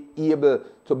will be able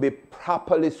to be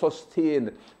properly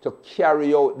sustained to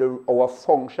carry out our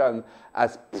function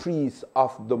as priests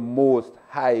of the Most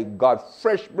High God.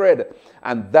 Fresh bread,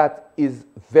 and that is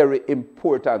very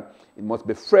important. It must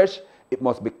be fresh, it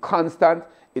must be constant,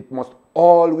 it must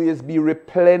always be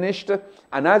replenished.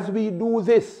 And as we do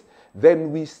this,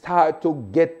 then we start to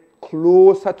get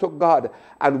closer to God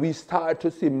and we start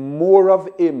to see more of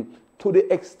Him, to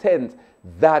the extent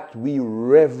that we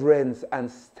reverence and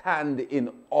stand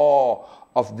in awe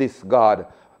of this God.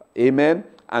 Amen.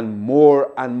 And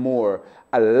more and more.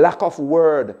 A lack of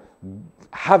word,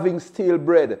 having stale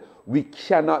bread, we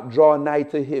cannot draw nigh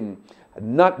to Him.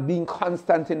 Not being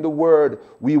constant in the word,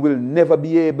 we will never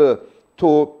be able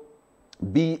to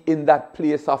be in that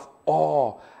place of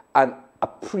awe and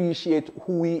appreciate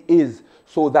who He is,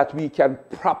 so that we can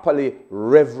properly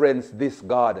reverence this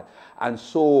God. And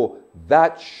so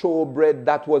that showbread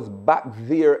that was back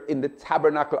there in the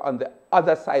tabernacle on the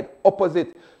other side,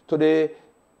 opposite to the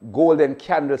golden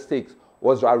candlesticks,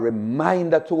 was a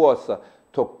reminder to us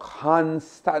to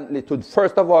constantly, to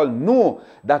first of all know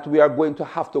that we are going to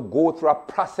have to go through a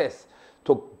process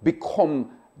to become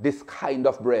this kind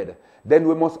of bread. Then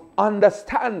we must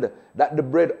understand that the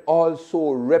bread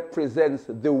also represents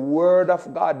the word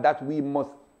of God that we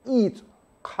must eat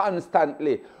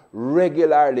constantly,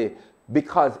 regularly,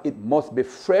 because it must be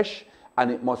fresh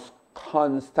and it must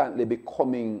constantly be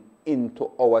coming into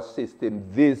our system.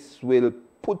 This will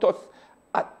put us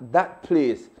at that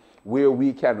place where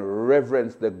we can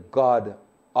reverence the God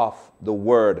of the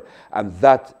word, and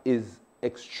that is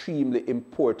extremely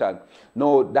important.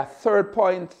 Now, the third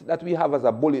point that we have as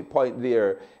a bullet point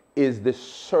there is the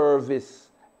service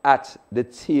at the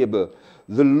table.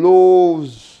 The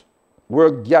loaves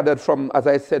were gathered from, as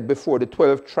I said before, the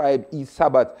 12 tribes each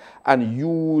Sabbath and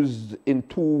used in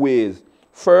two ways.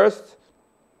 First,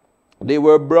 they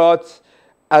were brought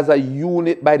as a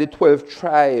unit by the 12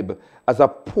 tribes as a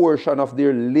portion of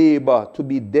their labor to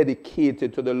be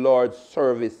dedicated to the Lord's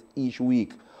service each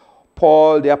week.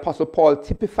 Paul, the Apostle Paul,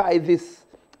 typified this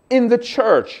in the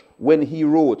church when he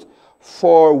wrote,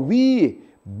 "For we,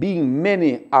 being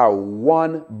many, are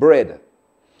one bread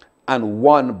and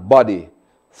one body,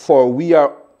 for we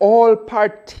are all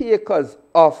partakers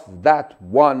of that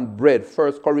one bread."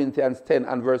 1 Corinthians 10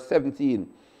 and verse 17.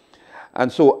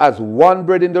 And so as one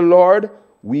bread in the Lord,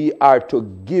 we are to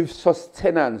give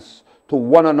sustenance to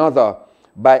one another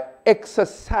by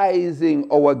exercising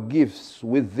our gifts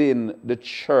within the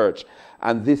church.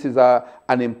 And this is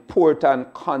an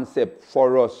important concept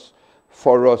for us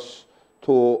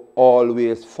to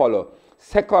always follow.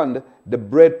 Second, the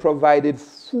bread provided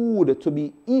food to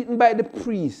be eaten by the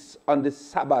priests on the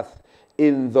Sabbath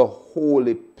in the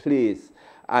holy place.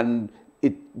 And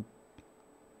it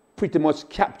pretty much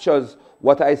captures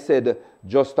what I said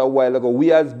just a while ago.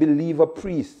 We as believer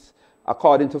priests,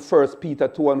 according to 1 Peter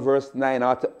 2 and verse 9,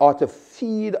 ought to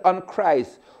feed on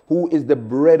Christ, who is the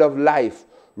bread of life,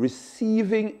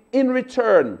 receiving in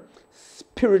return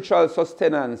spiritual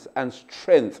sustenance and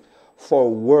strength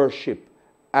for worship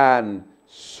and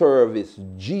service.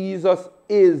 Jesus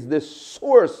is the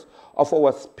source of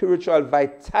our spiritual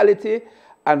vitality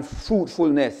and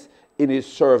fruitfulness in His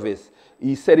service.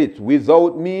 He said it,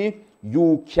 "Without me,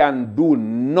 you can do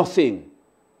nothing."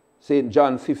 St.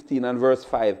 John 15 and verse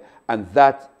 5. And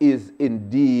that is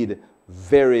indeed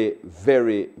very,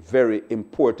 very, very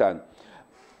important.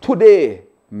 Today,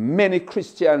 many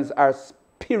Christians are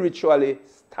spiritually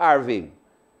starving.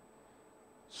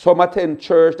 Some attend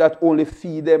church that only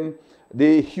feed them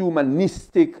the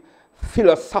humanistic,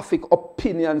 philosophic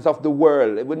opinions of the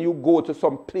world. When you go to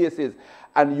some places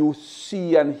and you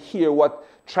see and hear what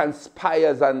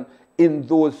transpires and in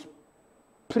those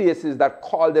places that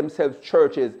call themselves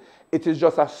churches, it is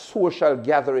just a social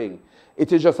gathering.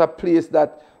 It is just a place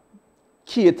that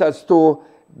caters to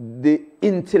the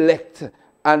intellect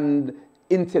and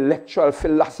intellectual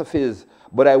philosophies.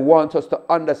 But I want us to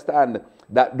understand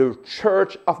that the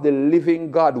church of the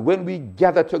living God, when we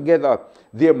gather together,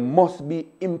 there must be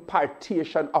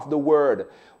impartation of the word.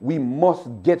 We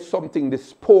must get something, the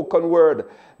spoken word,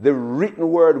 the written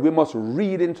word. We must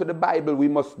read into the Bible. We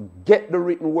must get the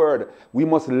written word. We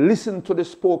must listen to the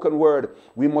spoken word.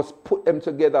 We must put them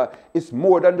together. It's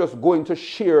more than just going to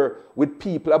share with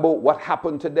people about what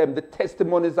happened to them. The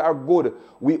testimonies are good.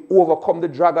 We overcome the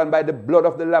dragon by the blood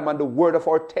of the Lamb and the word of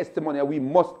our testimony, and we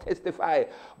must testify.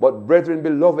 But brethren,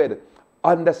 beloved,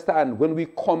 understand, when we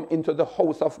come into the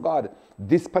house of God,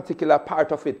 this particular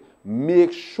part of it,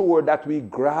 make sure that we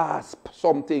grasp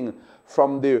something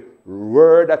from the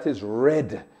word that is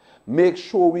read. Make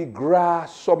sure we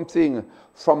grasp something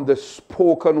from the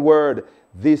spoken word.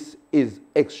 This is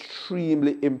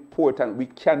extremely important. We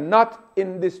cannot,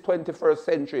 in this 21st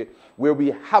century, where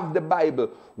we have the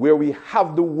Bible, where we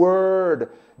have the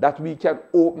word that we can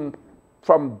open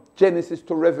from Genesis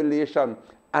to Revelation,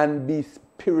 and be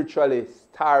spiritually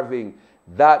starving.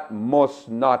 That must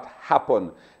not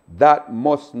happen. That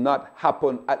must not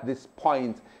happen at this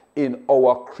point in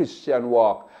our Christian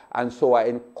walk. And so I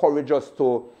encourage us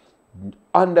to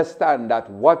understand that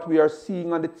what we are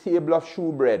seeing on the table of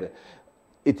shewbread,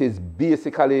 it is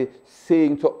basically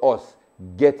saying to us,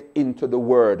 get into the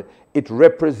word. It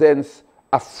represents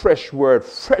a fresh word,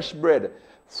 fresh bread,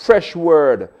 fresh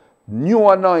word, new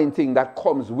anointing that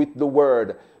comes with the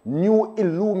word, new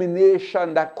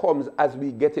illumination that comes as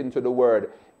we get into the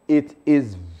word. It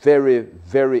is very,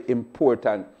 very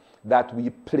important that we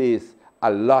place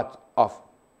a lot of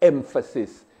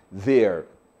emphasis there.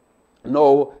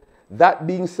 Now, that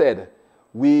being said,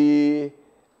 we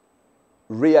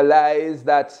realize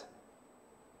that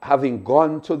having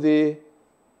gone to the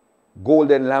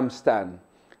golden lampstand,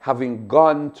 having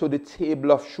gone to the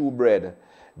table of shewbread,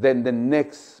 then the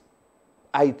next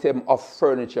item of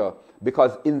furniture,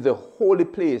 because in the holy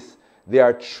place there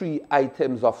are 3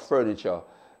 items of furniture: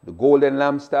 the golden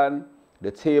lampstand,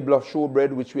 the table of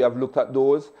shewbread, which we have looked at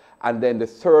those, and then the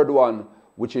third one,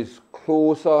 which is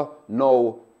closer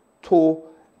now to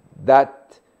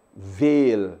that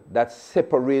veil that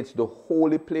separates the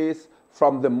holy place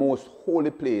from the most holy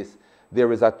place.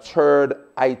 There is a third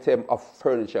item of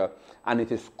furniture, and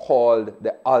it is called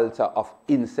the altar of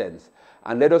incense.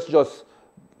 And let us just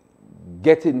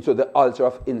get into the altar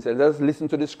of incense. Let's listen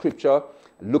to the scripture,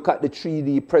 look at the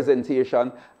 3D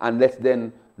presentation, and let's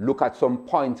then look at some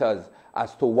pointers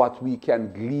as to what we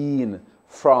can glean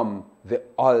from the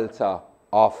altar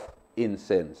of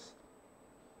incense.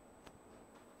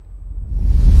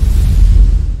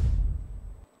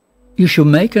 You shall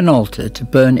make an altar to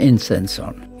burn incense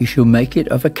on. You shall make it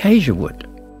of acacia wood.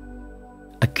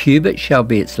 A cubit shall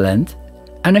be its length,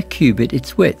 and a cubit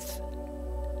its width.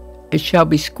 It shall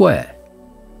be square,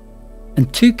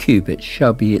 and 2 cubits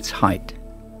shall be its height.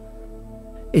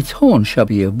 Its horn shall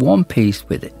be of one piece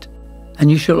with it.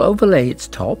 And you shall overlay its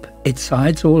top, its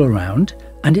sides all around,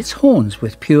 and its horns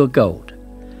with pure gold.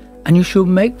 And you shall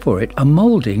make for it a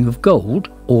moulding of gold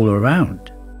all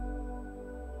around.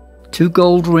 2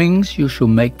 gold rings you shall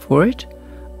make for it,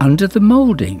 under the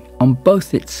moulding on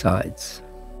both its sides.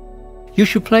 You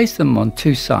shall place them on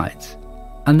 2 sides,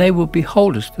 and they will be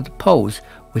holders for the poles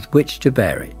with which to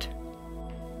bear it.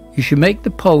 You shall make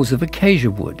the poles of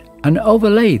acacia wood, and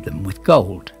overlay them with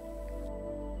gold.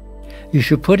 You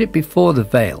shall put it before the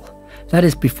veil, that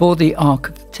is before the ark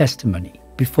of the testimony,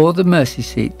 before the mercy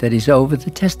seat that is over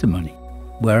the testimony,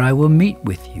 where I will meet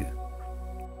with you.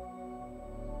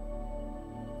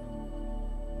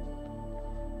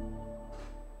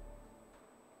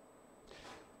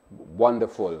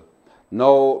 Wonderful.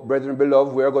 Now, brethren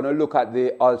beloved, we are going to look at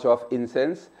the altar of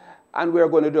incense, and we are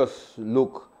going to just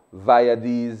look via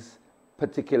these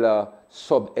particular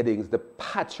subheadings, the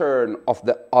pattern of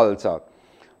the altar.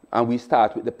 And we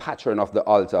start with the pattern of the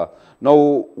altar.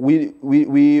 Now,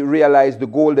 we realize the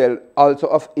golden altar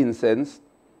of incense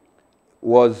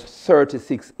was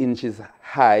 36 inches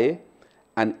high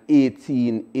and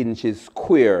 18 inches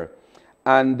square.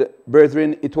 And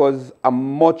brethren, it was a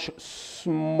much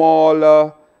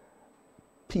smaller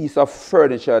piece of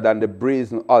furniture than the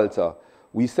brazen altar.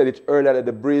 We said it earlier that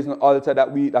the brazen altar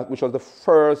which was the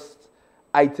first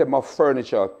item of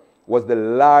furniture, was the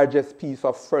largest piece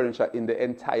of furniture in the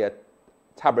entire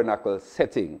tabernacle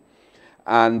setting.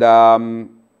 And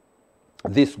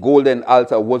this golden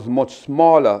altar was much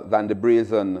smaller than the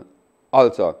brazen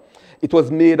altar. It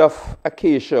was made of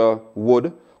acacia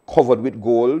wood covered with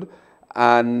gold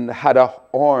and had a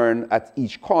horn at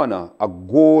each corner. A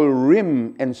gold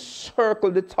rim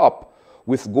encircled the top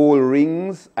with gold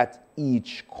rings at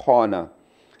each corner.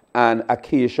 And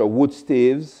acacia wood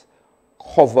staves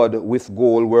covered with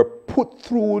gold were put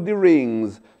through the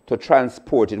rings to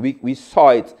transport it. We saw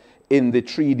it in the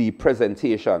 3D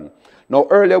presentation. Now,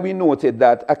 earlier we noted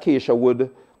that acacia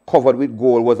wood covered with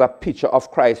gold was a picture of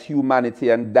Christ's humanity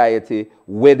and deity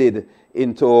wedded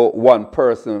into one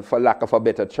person, for lack of a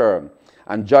better term.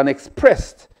 And John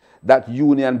expressed that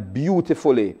union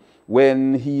beautifully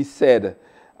when he said,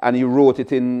 and he wrote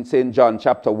it in St. John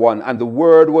chapter 1, and the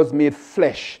Word was made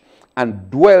flesh and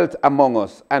dwelt among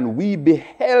us, and we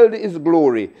beheld his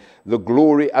glory, the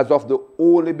glory as of the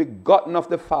only begotten of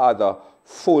the Father,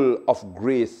 full of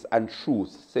grace and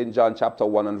truth. St. John chapter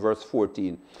 1 and verse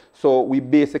 14. So we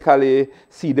basically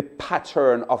see the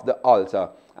pattern of the altar,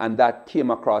 and that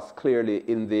came across clearly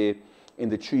in the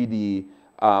 3D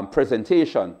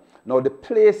presentation. Now, the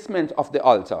placement of the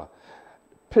altar.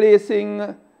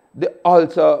 Placing the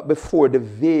altar before the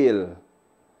veil,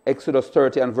 Exodus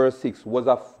 30 and verse 6, was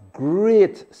of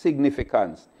great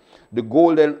significance. The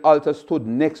golden altar stood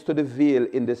next to the veil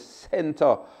in the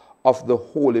center of the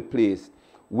holy place,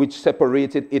 which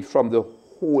separated it from the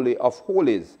Holy of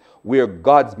Holies, where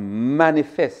God's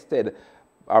manifest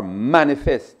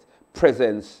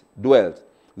presence dwelt.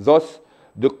 Thus,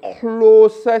 the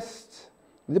closest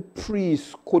the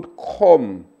priest could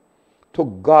come to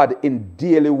God in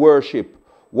daily worship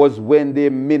was when they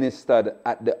ministered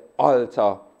at the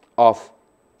altar of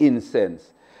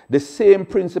incense. The same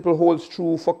principle holds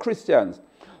true for Christians.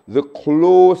 The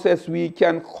closest we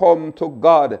can come to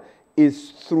God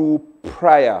is through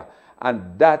prayer.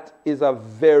 And that is a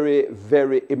very,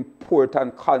 very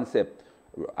important concept.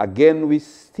 Again, we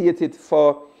state it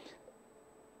for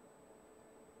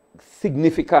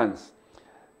significance.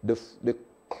 The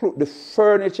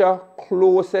furniture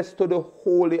closest to the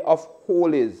Holy of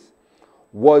Holies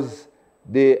was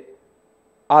the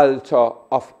altar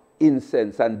of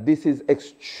incense. And this is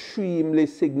extremely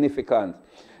significant.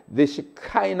 The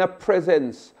Shekinah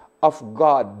presence of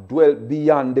God dwelt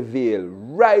beyond the veil,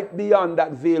 right beyond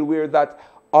that veil where that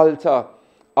altar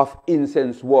of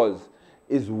incense was,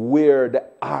 is where the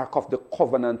Ark of the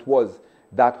Covenant was,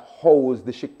 that housed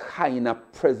the Shekinah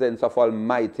presence of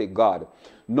Almighty God.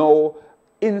 Now,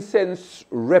 incense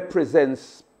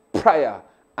represents prayer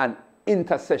and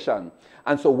intercession.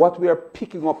 And so what we are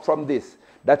picking up from this,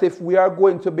 that if we are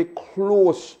going to be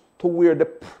close to where the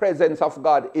presence of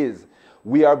God is,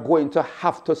 we are going to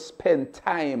have to spend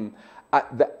time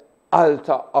at the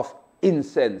altar of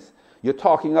incense. You're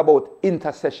talking about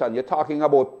intercession. You're talking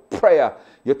about prayer.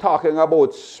 You're talking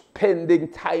about spending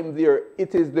time there.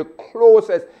 It is the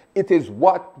closest. It is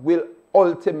what will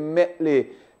ultimately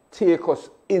take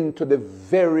us into the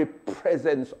very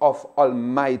presence of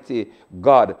Almighty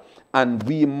God. And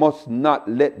we must not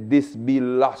let this be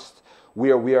lost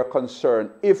where we are concerned.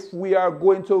 If we are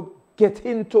going to get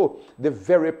into the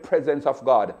very presence of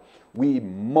God, we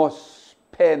must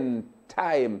spend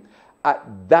time at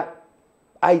that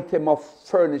item of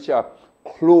furniture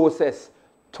closest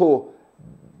to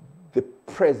the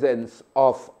presence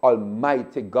of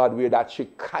Almighty God, where that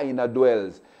Shekinah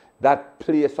dwells, that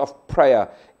place of prayer.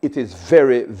 It is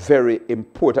very, very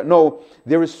important. Now,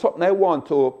 there is something I want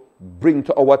to bring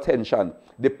to our attention: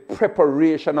 the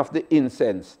preparation of the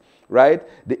incense. Right?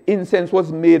 The incense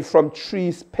was made from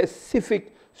 3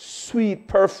 specific sweet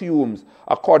perfumes,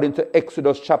 according to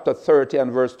Exodus chapter 30 and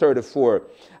verse 34.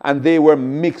 And they were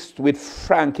mixed with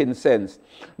frankincense.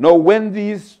 Now, when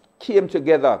these came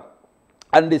together,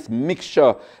 and this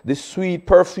mixture, the sweet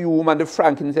perfume and the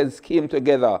frankincense came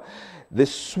together, the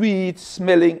sweet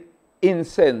smelling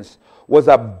incense was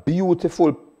a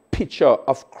beautiful picture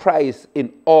of Christ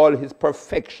in all his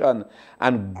perfection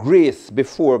and grace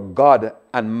before God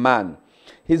and man.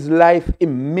 His life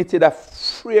emitted a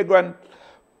fragrant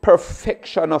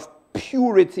perfection of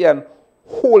purity and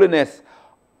holiness,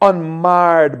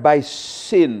 unmarred by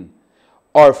sin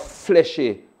or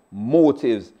fleshy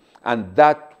motives. And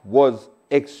that was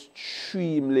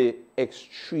extremely,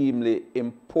 extremely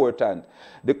important.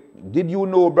 Did you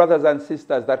know, brothers and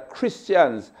sisters, that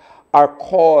Christians are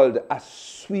called a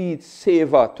sweet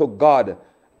savor to God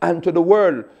and to the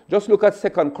world. Just look at 2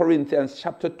 Corinthians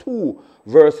chapter 2,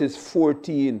 verses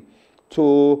 14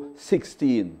 to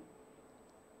 16.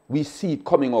 We see it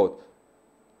coming out.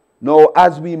 Now,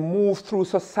 as we move through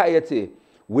society,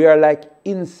 we are like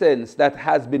incense that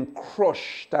has been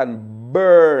crushed and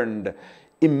burned,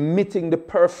 emitting the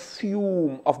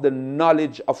perfume of the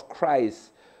knowledge of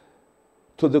Christ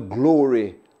to the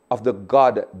glory of the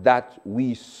God that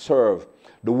we serve.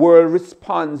 The world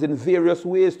responds in various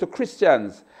ways to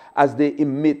Christians as they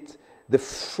emit the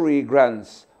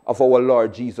fragrance of our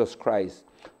Lord Jesus Christ.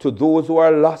 To those who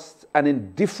are lost and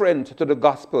indifferent to the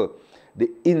gospel, the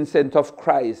incense of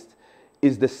Christ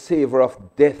is the savor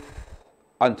of death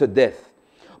unto death.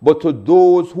 But to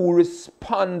those who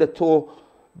respond to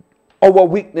our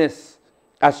weakness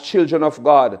as children of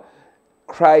God,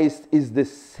 Christ is the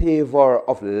savor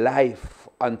of life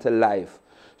unto life.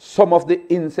 Some of the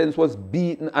incense was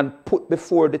beaten and put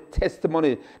before the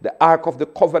testimony, the Ark of the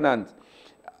Covenant,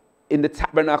 in the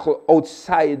tabernacle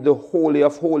outside the Holy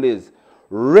of Holies,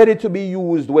 ready to be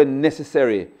used when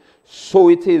necessary. So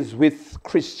it is with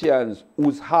Christians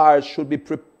whose hearts should be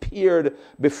prepared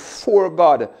before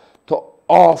God to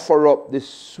offer up the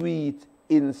sweet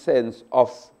incense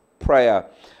of prayer.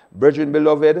 Brethren,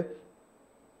 beloved,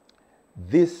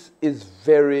 this is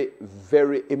very,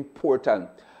 very important.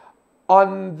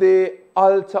 On the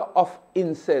altar of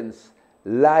incense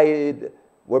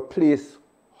were placed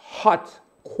hot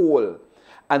coal.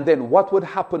 And then what would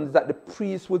happen is that the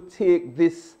priest would take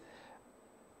this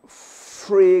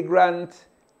fragrant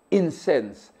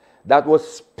incense that was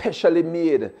specially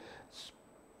made,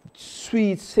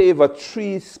 sweet savor,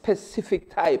 3 specific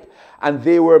type, and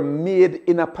they were made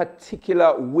in a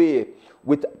particular way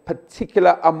with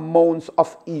particular amounts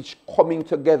of each coming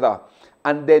together,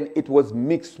 and then it was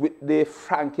mixed with the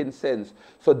frankincense.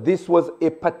 So this was a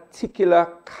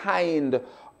particular kind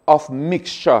of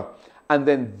mixture, and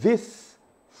then this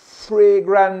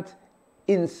fragrant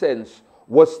incense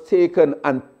was taken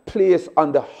and placed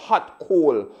on the hot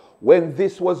coal. When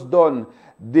this was done,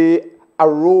 the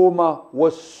aroma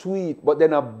was sweet, but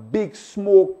then a big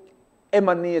smoke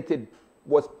emanated,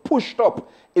 was pushed up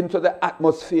into the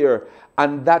atmosphere,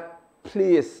 and that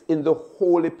place in the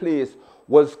holy place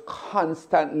was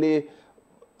constantly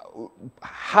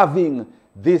having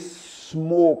this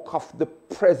smoke of the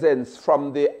presence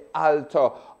from the altar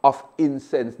of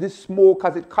incense. This smoke,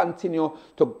 as it continued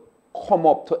to come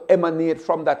up, to emanate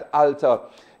from that altar,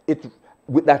 it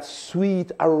with that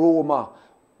sweet aroma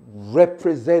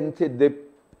represented the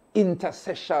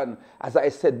intercession, as I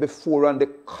said before, and the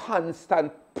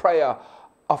constant prayer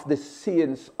of the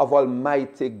saints of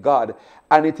Almighty God.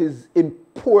 And it is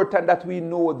important that we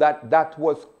know that that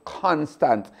was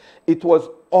constant. It was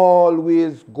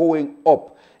always going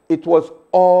up. It was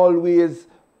always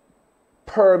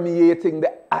permeating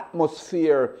the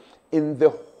atmosphere in the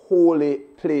holy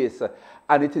place.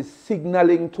 And it is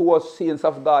signaling to us, saints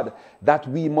of God, that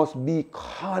we must be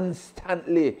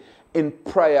constantly in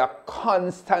prayer,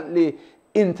 constantly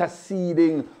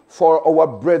interceding for our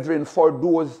brethren, for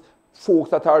those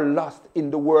folks that are lost in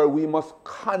the world. We must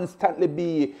constantly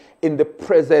be in the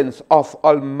presence of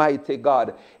Almighty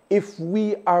God. If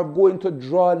we are going to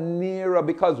draw nearer,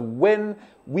 because when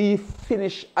we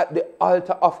finish at the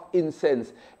altar of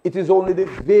incense, it is only the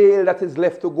veil that is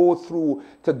left to go through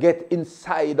to get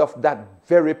inside of that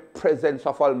very presence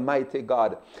of Almighty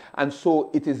God. And so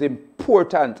it is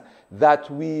important that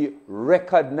we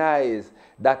recognize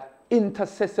that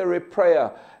intercessory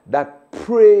prayer, that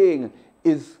praying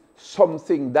is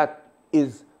something that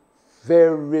is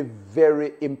very,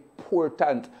 very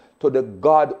important to the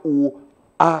God who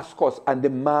asks us and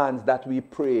demands that we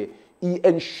pray. He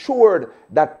ensured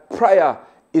that prayer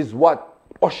is what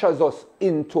ushers us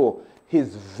into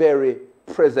his very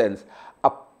presence.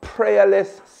 A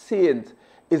prayerless saint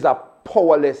is a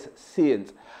powerless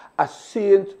saint. A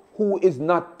saint who is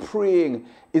not praying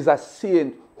is a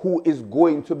saint who is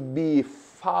going to be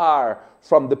far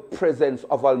from the presence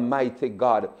of Almighty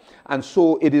God. And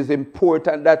so it is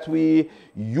important that we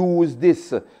use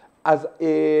this as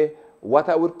a, what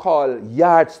I would call,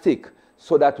 yardstick,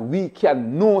 so that we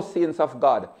can know, saints of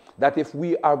God, that if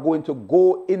we are going to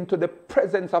go into the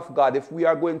presence of God, if we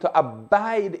are going to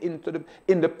abide in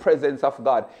the presence of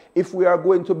God, if we are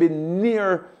going to be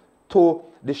near to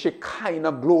the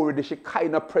Shekinah glory, the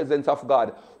Shekinah presence of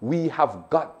God, we have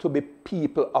got to be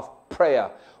people of prayer.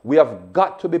 We have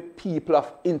got to be people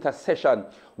of intercession.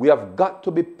 We have got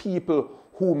to be people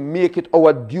who make it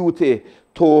our duty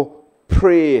to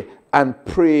pray and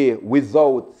pray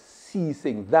without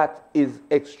ceasing. That is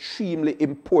extremely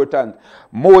important.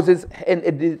 Moses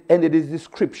ended his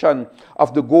description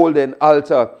of the golden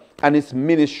altar and its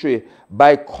ministry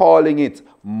by calling it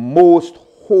most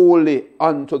holy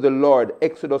unto the Lord.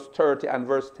 Exodus 30 and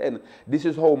verse 10. This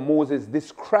is how Moses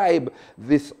described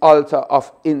this altar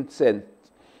of incense,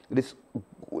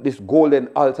 this golden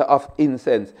altar of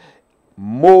incense.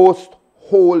 Most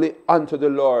holy unto the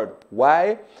Lord.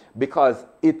 Why? Because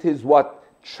it is what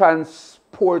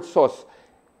transports us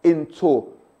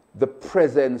into the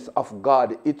presence of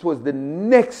God. It was the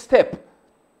next step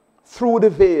through the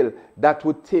veil that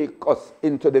would take us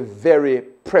into the very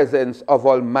presence of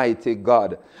Almighty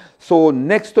God. So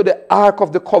next to the Ark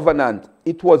of the Covenant,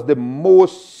 it was the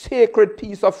most sacred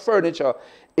piece of furniture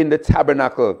in the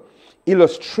tabernacle,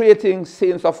 illustrating,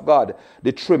 saints of God,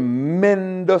 the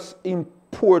tremendous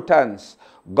importance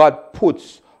God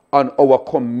puts on our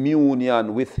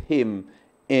communion with Him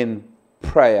in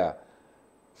prayer.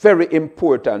 Very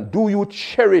important. Do you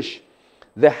cherish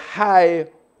the high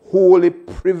holy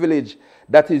privilege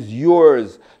that is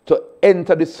yours to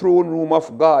enter the throne room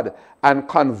of God and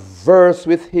converse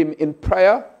with Him in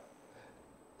prayer?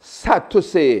 Sad to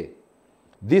say,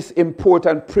 this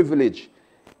important privilege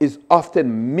is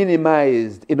often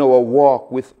minimized in our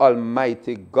walk with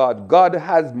Almighty God. God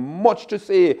has much to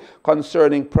say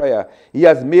concerning prayer. He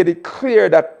has made it clear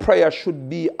that prayer should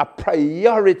be a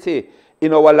priority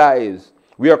in our lives.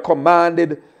 We are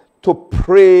commanded to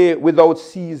pray without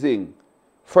ceasing.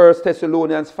 1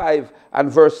 Thessalonians 5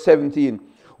 and verse 17.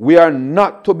 We are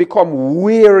not to become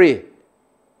weary.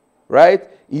 Right?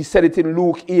 He said it in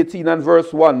Luke 18 and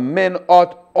verse 1. Men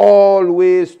ought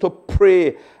always to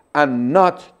pray and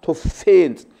not to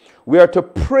faint. We are to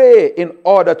pray in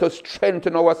order to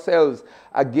strengthen ourselves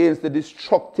against the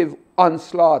destructive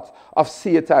onslaught of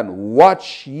Satan.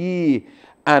 Watch ye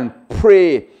and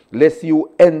pray lest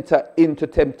you enter into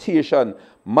temptation.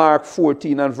 Mark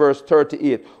 14 and verse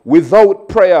 38. Without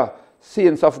prayer,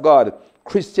 saints of God,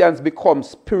 Christians become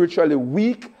spiritually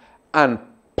weak and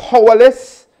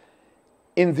powerless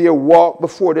in their walk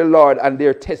before the Lord and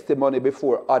their testimony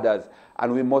before others.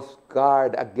 And we must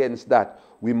guard against that.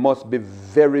 We must be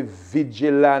very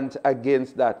vigilant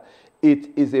against that. It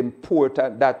is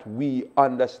important that we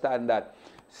understand that.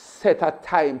 Set a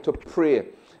time to pray.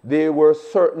 There were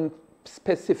certain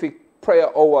specific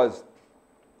prayer hours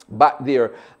back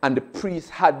there, and the priests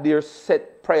had their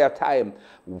set prayer time.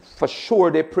 For sure,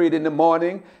 they prayed in the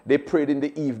morning, they prayed in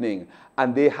the evening,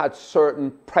 and they had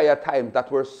certain prayer times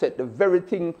that were set. The very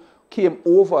thing came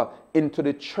over into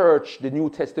the church, the New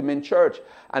Testament church.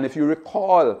 And if you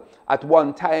recall, at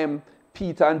one time,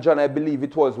 Peter and John, I believe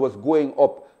it was going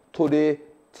up to the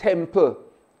temple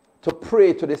to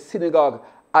pray, to the synagogue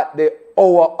at the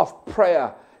hour of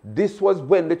prayer. This was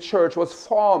when the church was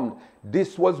formed.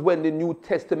 This was when the New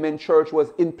Testament church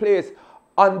was in place.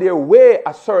 On their way,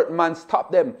 a certain man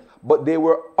stopped them, but they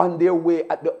were on their way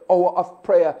at the hour of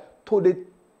prayer to the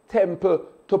temple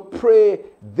to pray.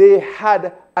 They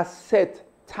had a set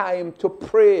time to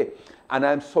pray. And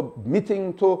I'm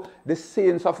submitting to the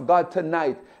saints of God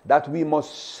tonight that we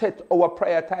must set our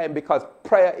prayer time, because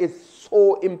prayer is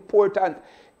so important.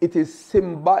 It is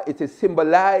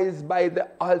symbolized by the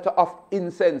altar of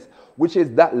incense, which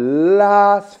is that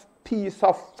last piece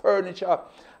of furniture,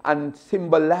 and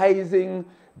symbolizing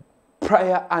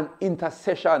prayer and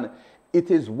intercession.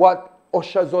 It is what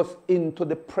ushers us into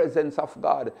the presence of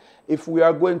God. If we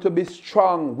are going to be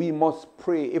strong, we must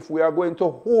pray. If we are going to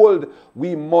hold,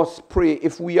 we must pray.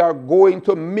 If we are going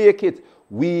to make it,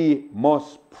 we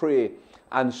must pray.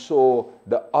 And so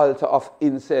the altar of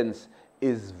incense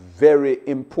is very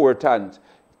important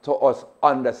to us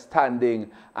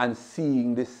understanding and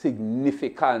seeing the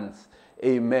significance,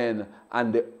 amen,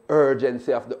 and the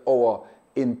urgency of the hour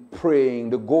in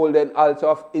praying. The golden altar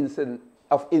of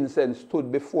incense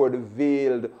stood before the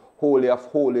veiled Holy of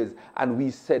Holies. And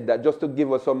we said that, just to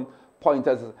give us some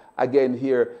pointers again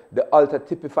here, the altar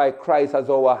typifies Christ as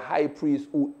our high priest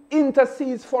who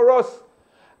intercedes for us,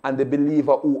 and the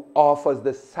believer who offers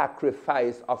the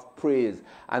sacrifice of praise.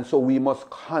 And so we must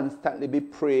constantly be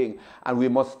praying, and we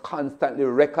must constantly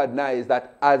recognize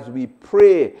that as we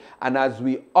pray and as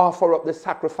we offer up the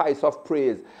sacrifice of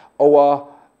praise, our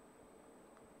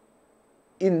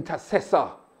intercessor,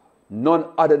 none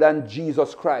other than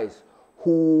Jesus Christ,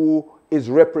 who is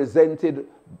represented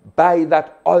by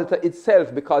that altar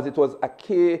itself, because it was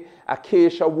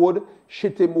acacia wood,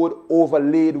 shittim wood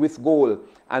overlaid with gold.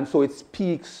 And so it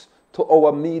speaks to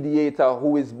our mediator,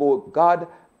 who is both God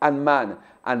and man.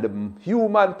 And the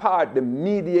human part, the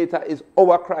mediator, is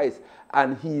our Christ.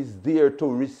 And he's there to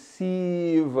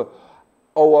receive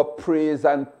our praise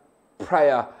and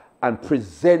prayer and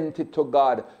present it to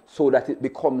God, so that it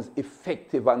becomes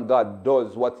effective and God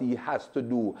does what he has to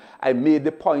do. I made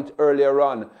the point earlier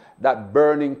on that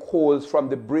burning coals from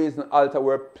the brazen altar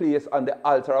were placed on the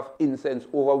altar of incense,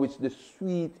 over which the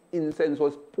sweet incense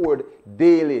was poured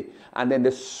daily. And then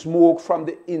the smoke from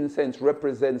the incense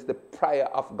represents the prayer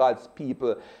of God's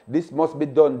people. This must be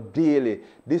done daily.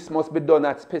 This must be done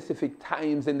at specific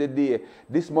times in the day.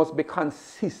 This must be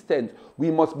consistent.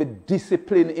 We must be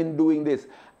disciplined in doing this.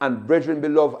 And brethren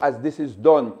beloved, as this is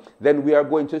done, then we are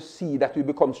going to see that we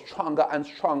become stronger and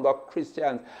stronger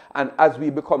Christians. And as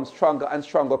we become stronger and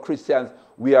stronger Christians,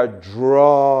 we are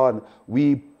drawn,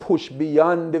 we push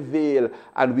beyond the veil,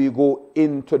 and we go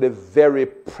into the very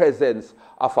presence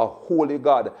of a holy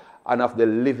God and of the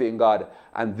living God.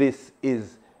 And this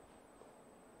is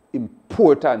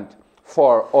important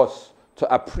for us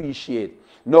to appreciate.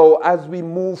 Now, as we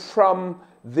move from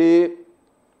the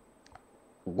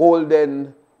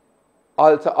golden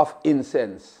altar of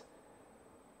incense,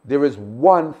 there is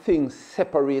one thing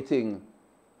separating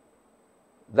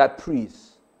that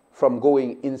priest from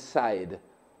going inside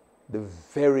the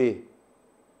very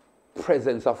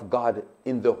presence of God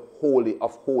in the Holy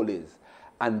of Holies,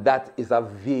 and that is a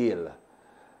veil,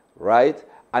 right?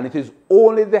 And it is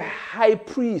only the high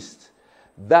priest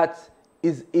that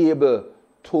is able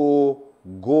to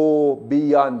go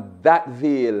beyond that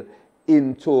veil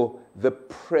into the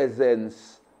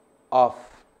presence of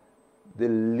the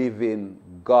living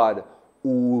God,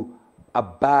 who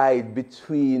abide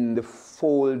between the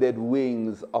folded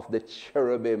wings of the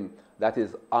cherubim that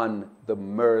is on the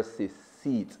mercy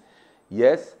seat.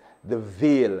 Yes, the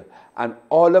veil. And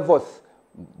all of us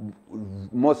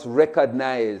must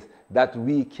recognize that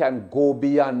we can go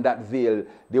beyond that veil.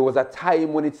 There was a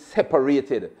time when it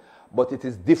separated, but it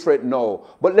is different now.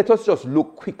 But let us just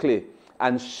look quickly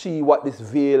and see what this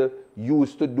veil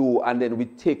used to do, and then we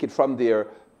take it from there,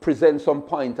 present some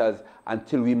pointers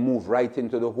until we move right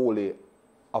into the Holy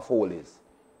of Holies.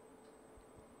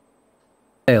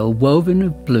 Veil woven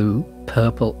of blue,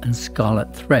 purple and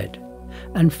scarlet thread,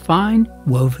 and fine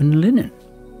woven linen.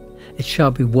 It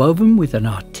shall be woven with an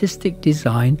artistic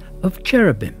design of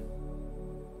cherubim.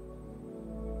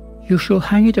 You shall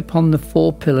hang it upon the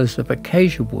 4 pillars of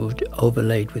acacia wood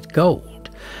overlaid with gold,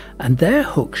 and their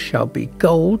hooks shall be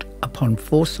gold upon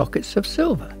 4 sockets of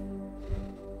silver.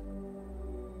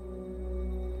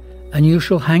 And you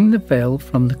shall hang the veil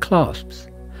from the clasps.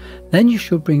 Then you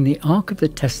shall bring the ark of the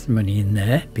testimony in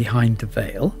there behind the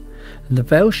veil, and the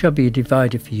veil shall be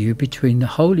divided for you between the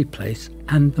holy place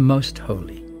and the most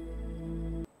holy.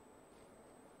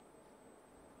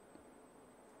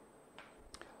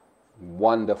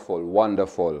 Wonderful,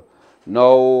 wonderful.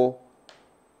 Now,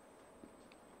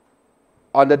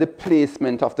 under the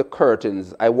placement of the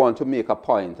curtains, I want to make a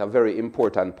point, a very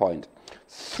important point.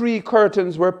 3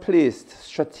 curtains were placed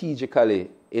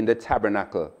strategically in the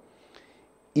tabernacle,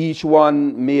 each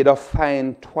one made of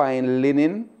fine twined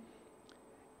linen,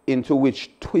 into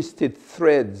which twisted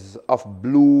threads of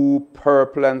blue,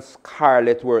 purple, and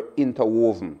scarlet were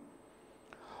interwoven.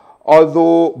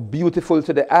 Although beautiful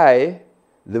to the eye,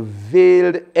 the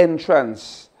veiled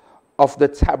entrance of the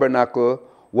tabernacle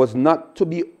was not to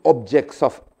be objects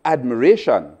of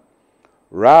admiration.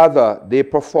 Rather, they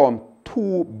performed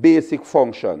 2 basic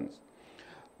functions.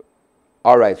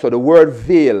 All right, so the word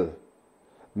veil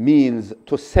means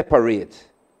to separate,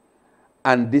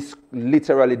 and this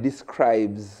literally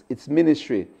describes its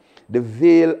ministry. The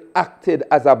veil acted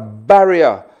as a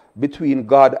barrier between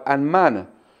God and man,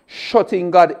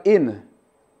 shutting God in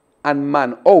and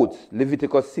man out.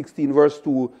 Leviticus 16 verse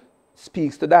 2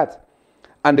 speaks to that.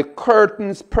 And the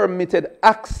curtains permitted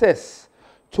access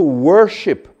to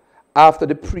worship after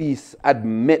the priests had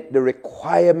met the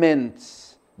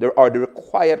requirements, or the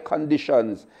required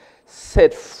conditions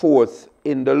set forth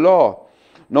in the law.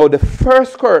 Now the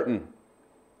first curtain,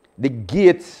 the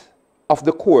gate of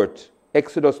the court,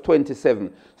 Exodus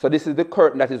 27. So this is the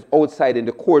curtain that is outside in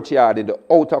the courtyard, in the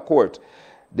outer court.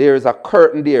 There is a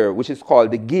curtain there which is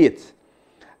called the gate.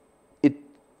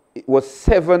 It was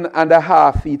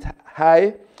 7.5 feet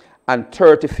high and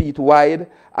 30 feet wide,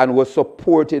 and was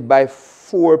supported by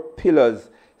 4 pillars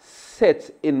set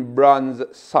in bronze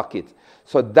socket.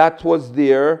 So that was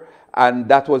there, and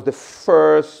that was the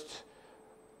first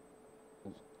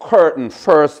curtain,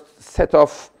 first set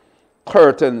of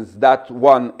curtains that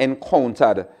one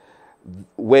encountered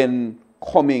when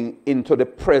coming into the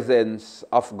presence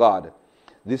of God.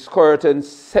 This curtain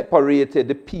separated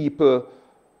the people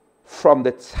from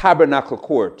the tabernacle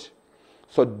court.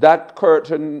 So that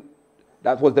curtain,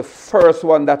 that was the first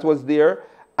one that was there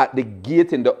at the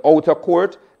gate in the outer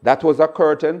court. That was a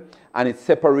curtain. and it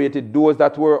separated those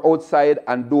that were outside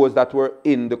and those that were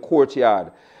in the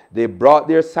courtyard. They brought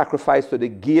their sacrifice to the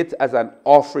gate as an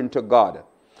offering to God.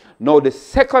 Now the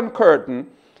second curtain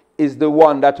is the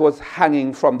one that was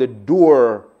hanging from the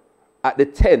door at the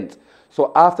tent.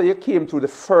 So after you came through the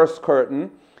first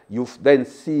curtain, you then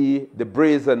see the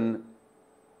brazen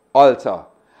altar.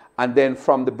 And then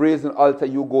from the brazen altar,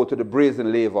 you go to the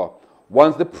brazen laver.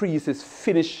 Once the priest is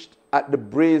finished at the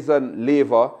brazen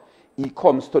laver, he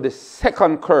comes to the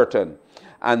second curtain.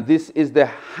 And this is the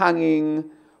hanging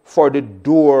for the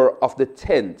door of the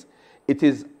tent. It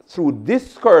is through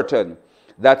this curtain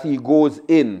that he goes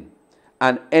in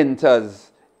and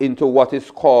enters into what is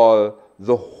called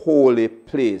the holy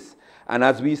place. And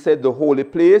as we said, the holy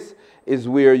place is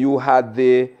where you had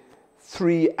the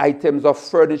 3 items of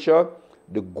furniture: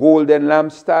 the golden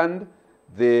lampstand,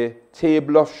 the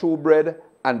table of shewbread,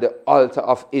 and the altar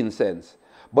of incense.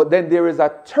 But then there is a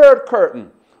third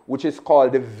curtain, which is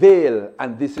called the veil,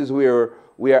 and this is where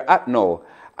we are at now.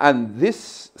 And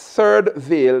this third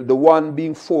veil, the one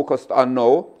being focused on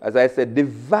now, as I said,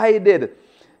 divided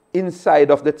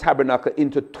inside of the tabernacle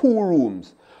into 2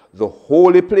 rooms: the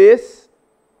holy place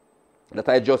that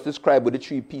I just described with the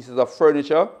 3 pieces of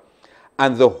furniture,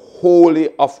 and the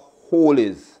holy of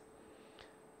holies.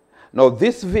 Now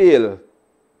this veil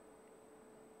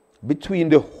between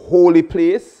the holy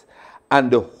place and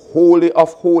the holy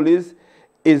of holies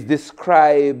is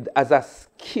described as a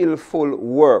skillful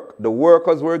work. The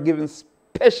workers were given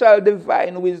special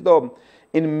divine wisdom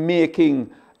in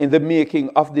the making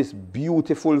of this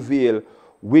beautiful veil,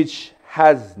 which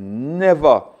has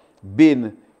never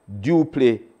been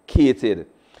duplicated.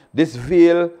 This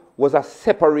veil was a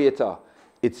separator.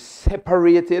 It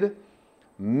separated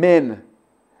men.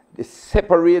 It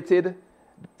separated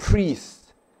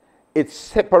priests. It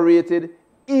separated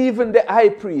even the high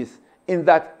priest, in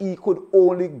that he could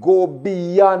only go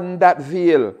beyond that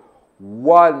veil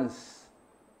once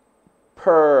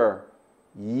per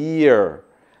year.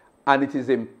 And it is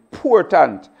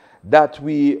important that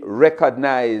we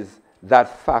recognize that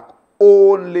fact,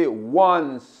 only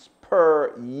once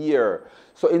per year.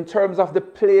 So in terms of the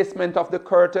placement of the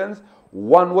curtains,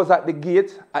 one was at the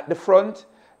gate at the front,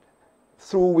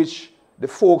 through which the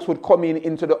folks would come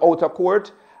into the outer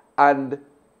court, and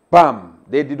bam,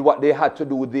 they did what they had to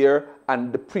do there,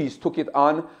 and the priest took it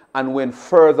on and went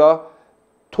further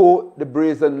to the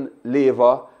brazen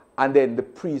laver, and then the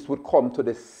priest would come to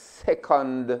the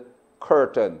second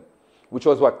curtain, which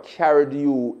was what carried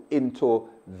you into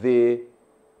the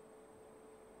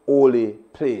holy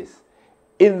place.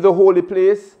 In the holy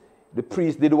place, the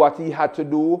priest did what he had to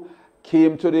do,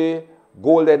 came to the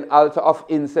golden altar of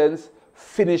incense,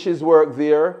 finished his work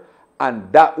there,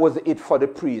 and that was it for the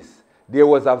priest. There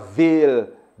was a veil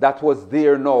that was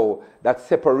there now that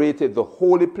separated the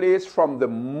holy place from the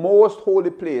most holy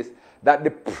place that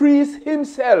the priest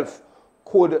himself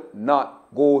could not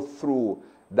go through.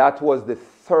 That was the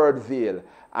third veil,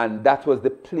 and that was the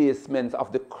placement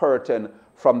of the curtain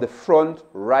from the front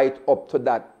right up to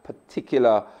that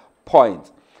particular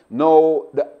point. Now,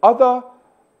 the other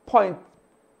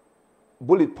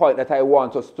bullet point that I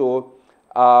want us to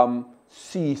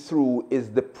see through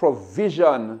is the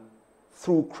provision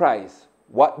through Christ.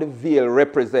 What the veil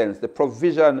represents, the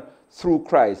provision through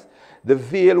Christ. The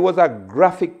veil was a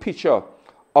graphic picture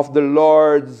of the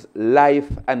Lord's life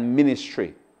and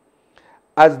ministry.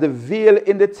 As the veil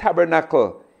in the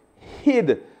tabernacle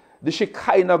hid the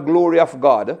Shekinah glory of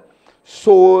God,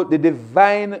 so the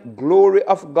divine glory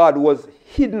of God was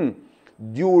hidden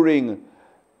during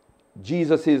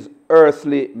Jesus'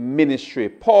 earthly ministry.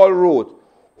 Paul wrote,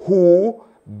 "Who,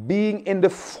 being in the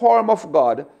form of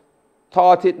God,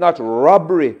 thought it not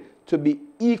robbery to be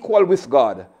equal with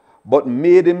God, but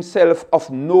made himself of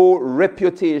no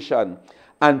reputation,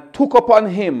 and took upon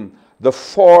him the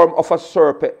form of a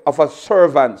servant,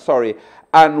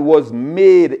 and was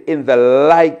made in the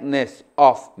likeness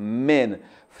of men."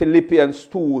 Philippians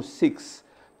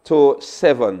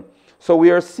 2:6-7. So we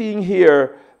are seeing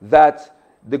here that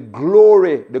the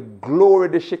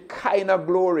Shekinah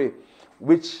glory,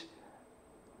 which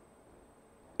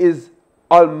is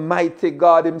Almighty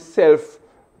God himself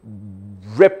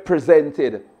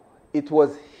represented, it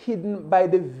was hidden by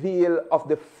the veil of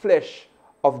the flesh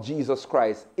of Jesus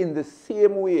Christ. In the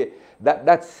same way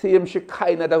that same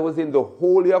Shekinah that was in the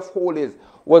Holy of Holies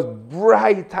was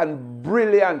bright and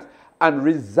brilliant and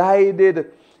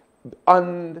resided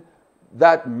on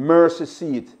that mercy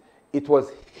seat, it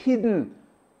was hidden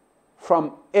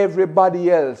from everybody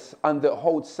else on the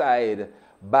outside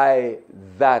by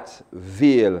that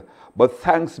veil. But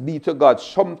thanks be to God,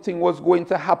 something was going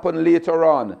to happen later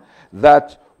on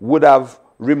that would have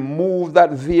remove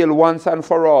that veil once and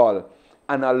for all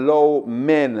and allow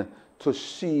men to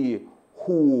see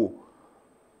who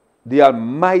the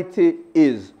Almighty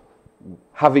is,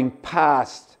 having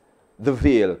passed the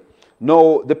veil.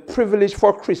 Now, the privilege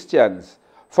for Christians,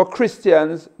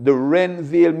 the rent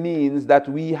veil means that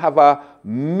we have a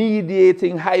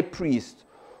mediating high priest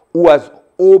who has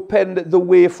opened the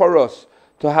way for us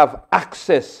to have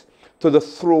access to the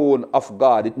throne of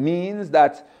God. It means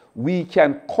that we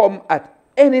can come at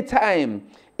any time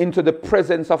into the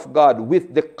presence of God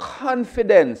with the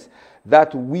confidence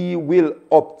that we will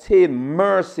obtain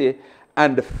mercy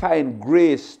and find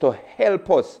grace to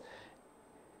help us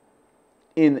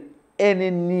in any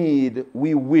need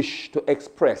we wish to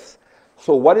express.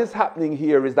 So what is happening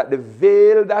here is that the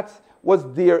veil that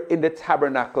was there in the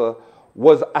tabernacle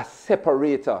was a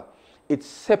separator. It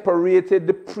separated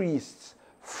the priests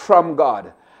from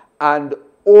God. And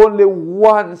only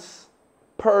once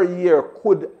per year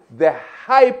could the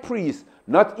high priest,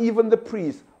 not even the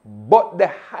priest, but the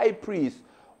high priest,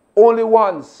 only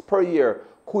once per year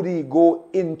could he go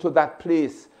into that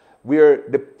place where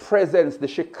the presence, the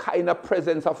Shekinah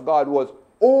presence of God was.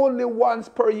 Only once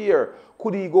per year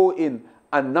could he go in,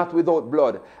 and not without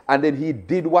blood. And then he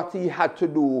did what he had to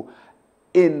do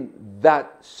in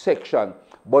that section.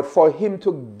 But for him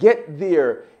to get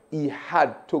there, he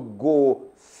had to go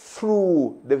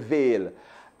through the veil.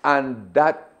 And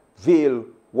that veil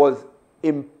was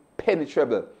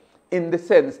impenetrable, in the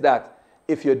sense that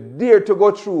if you dare to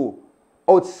go through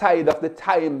outside of the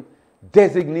time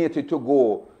designated to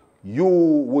go, you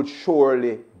would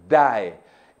surely die.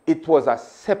 It was a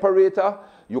separator.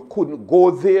 You couldn't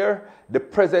go there. The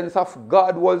presence of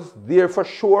God was there for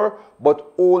sure,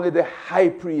 but only the high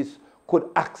priest could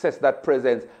access that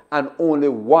presence, and only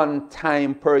one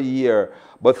time per year.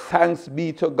 But thanks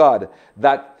be to God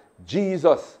that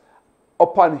Jesus,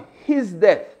 upon his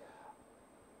death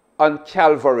on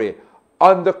Calvary,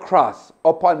 on the cross,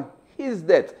 upon his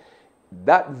death,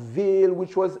 that veil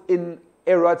which was in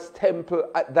Herod's temple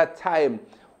at that time,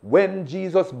 when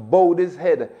Jesus bowed his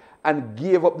head and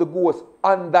gave up the ghost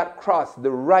on that cross,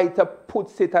 the writer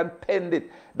puts it and penned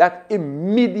it, that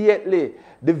immediately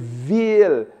the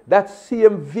veil, that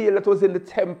same veil that was in the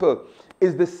temple,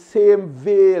 is the same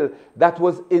veil that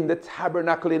was in the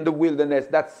tabernacle in the wilderness,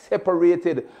 that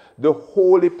separated the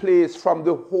holy place from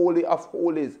the holy of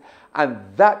holies. And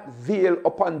that veil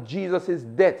upon Jesus'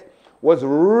 death was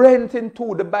rent in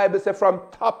two. The Bible says from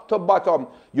top to bottom.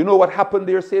 You know what happened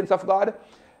there, saints of God?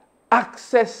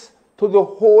 Access to the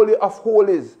Holy of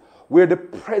Holies, where the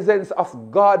presence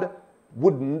of God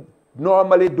would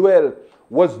normally dwell,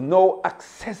 was now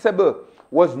accessible,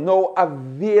 was now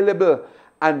available,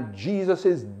 and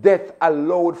Jesus' death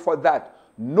allowed for that.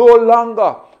 No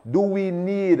longer do we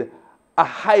need a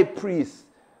high priest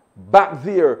back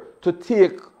there to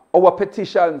take our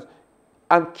petitions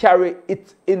and carry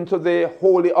it into the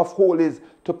Holy of Holies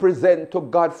to present to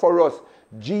God for us.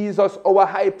 Jesus, our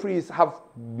high priest, have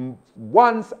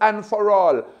once and for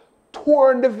all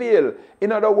torn the veil.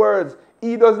 In other words,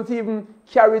 he doesn't even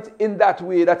carry it in that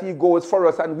way that he goes for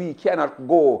us and we cannot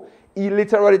go. He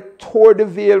literally tore the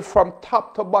veil from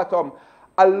top to bottom,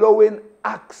 allowing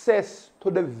access to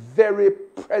the very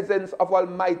presence of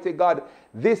Almighty God.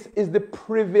 This is the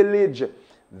privilege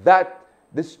that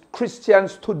the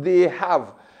Christians today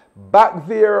have. Back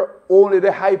there, only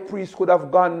the high priest could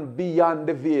have gone beyond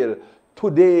the veil.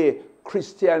 Today,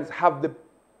 Christians have the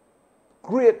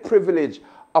great privilege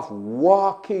of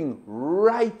walking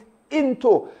right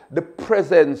into the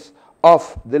presence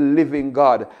of the living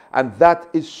God. And that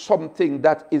is something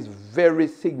that is very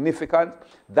significant.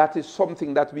 That is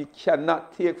something that we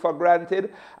cannot take for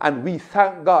granted. And we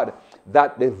thank God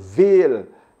that the veil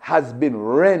has been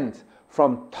rent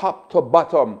from top to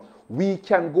bottom. We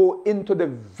can go into the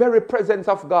very presence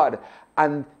of God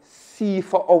and see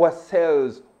for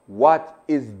ourselves what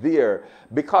is there.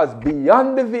 Because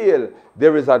beyond the veil,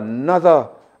 there is another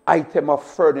item of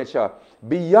furniture.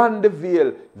 Beyond the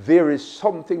veil, there is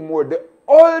something more. The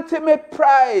ultimate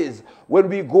prize when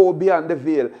we go beyond the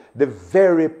veil, the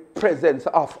very presence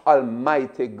of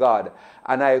Almighty God.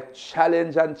 And I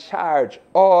challenge and charge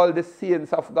all the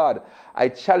saints of God. I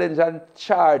challenge and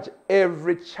charge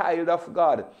every child of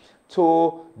God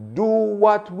to do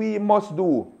what we must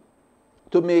do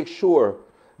to make sure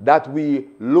that we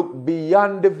look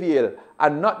beyond the veil,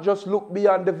 and not just look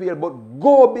beyond the veil, but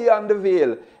go beyond the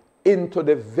veil into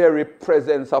the very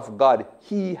presence of God.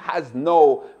 He has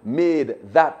now made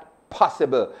that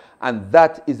possible, and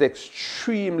that is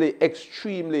extremely,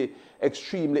 extremely,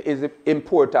 extremely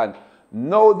important.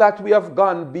 Now that we have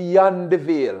gone beyond the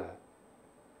veil,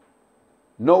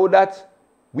 now that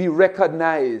we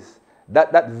recognize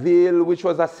that that veil, which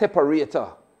was a separator,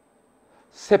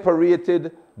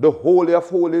 separated the Holy of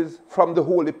Holies from the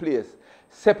holy place,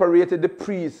 separated the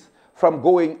priest from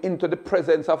going into the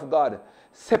presence of God,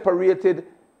 separated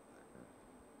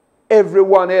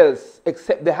everyone else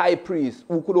except the high priest,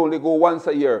 who could only go once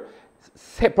a year,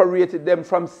 separated them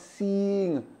from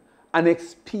seeing and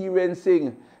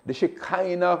experiencing the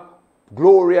Shekinah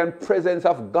glory and presence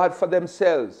of God for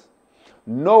themselves.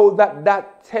 Now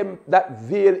that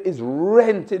veil is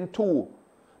rent in two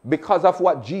because of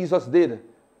what Jesus did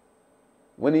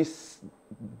when he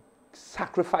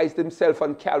sacrificed himself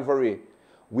on Calvary.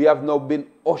 We have now been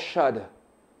ushered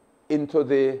into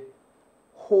the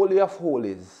Holy of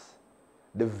Holies,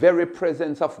 the very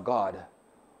presence of God.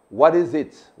 What is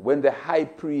it when the high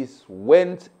priest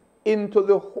went into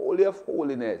the Holy of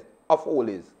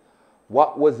Holies?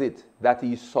 What was it that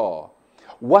he saw?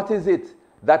 What is it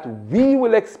that we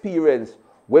will experience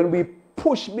when we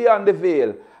push beyond the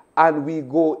veil and we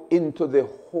go into the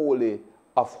Holy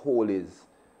of Holies?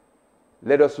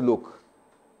 Let us look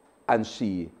and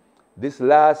see. This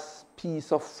last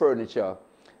piece of furniture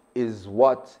is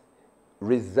what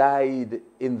resides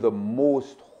in the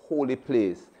most holy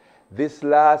place. This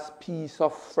last piece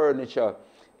of furniture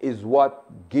is what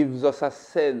gives us a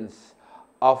sense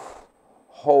of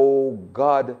how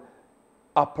God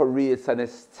operates and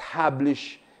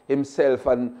establish himself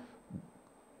and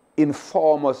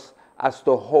inform us as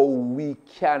to how we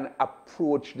can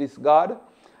approach this God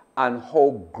and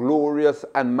how glorious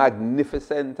and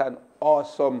magnificent and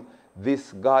awesome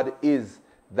this God is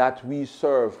that we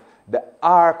serve. The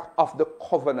Ark of the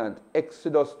Covenant,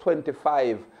 Exodus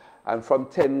 25 and from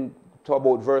 10 to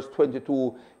about verse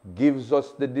 22 gives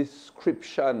us the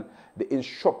description, the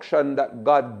instruction that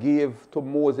God gave to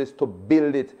Moses to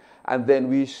build it. And then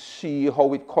we see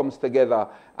how it comes together.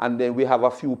 And then we have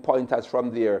a few pointers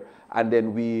from there. And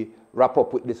then we wrap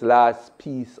up with this last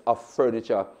piece of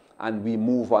furniture and we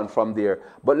move on from there.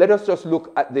 But let us just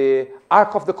look at the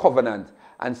Ark of the Covenant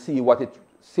and see what it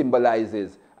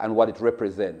symbolizes and what it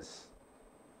represents.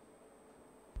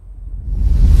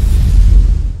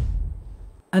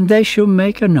 And they shall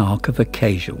make an ark of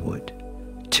acacia wood.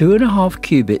 2.5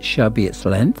 cubits shall be its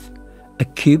length,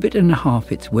 1.5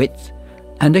 cubits its width,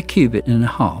 and 1.5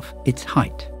 cubits its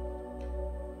height.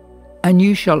 And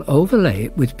you shall overlay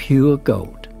it with pure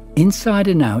gold. Inside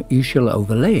and out you shall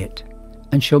overlay it,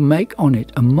 and shall make on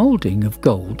it a moulding of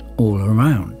gold all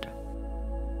around.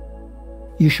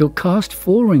 You shall cast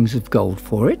 4 rings of gold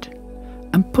for it,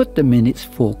 and put them in its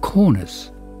 4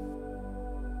 corners.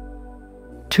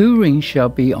 2 rings shall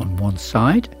be on one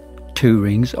side, 2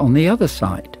 rings on the other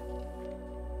side.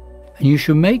 And you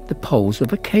shall make the poles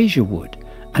of acacia wood,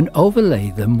 and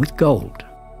overlay them with gold.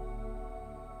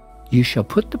 You shall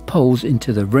put the poles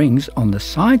into the rings on the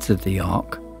sides of the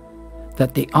ark,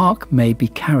 that the ark may be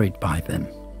carried by them.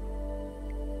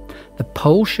 The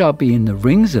poles shall be in the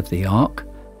rings of the ark,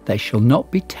 they shall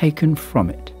not be taken from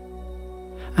it.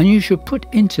 And you shall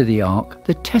put into the ark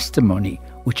the testimony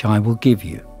which I will give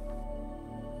you.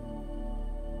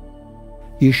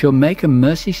 You shall make a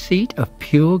mercy seat of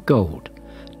pure gold.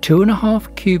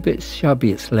 2.5 cubits shall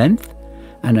be its length,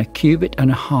 and 1.5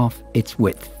 cubits its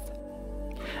width.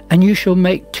 And you shall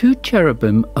make 2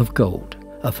 cherubim of gold.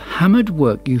 Of hammered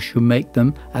work you shall make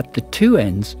them at the 2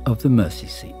 ends of the mercy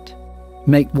seat.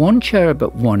 Make 1 cherub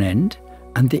at one end,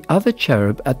 and the other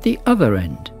cherub at the other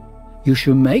end. You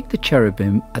shall make the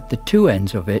cherubim at the 2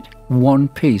 ends of it one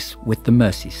piece with the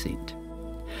mercy seat.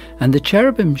 And the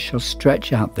cherubim shall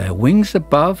stretch out their wings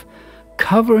above,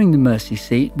 covering the mercy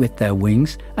seat with their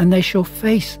wings, and they shall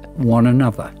face one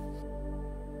another.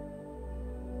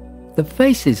 The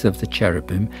faces of the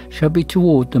cherubim shall be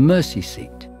toward the mercy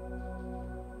seat.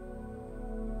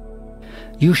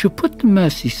 You shall put the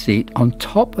mercy seat on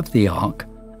top of the ark,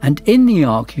 and in the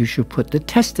ark you shall put the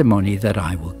testimony that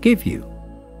I will give you.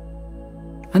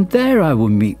 And there I will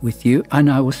meet with you,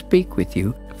 and I will speak with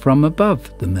you from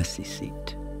above the mercy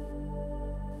seat.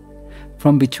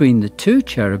 From between the 2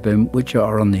 cherubim which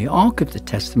are on the ark of the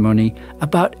testimony,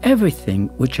 about everything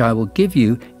which I will give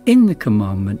you in the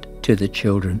commandment to the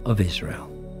children of Israel.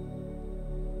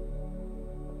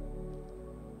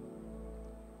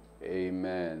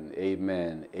 Amen,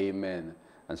 amen, amen.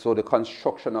 And so the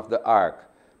construction of the ark,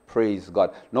 praise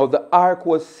God. Now the ark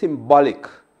was symbolic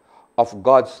of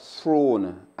God's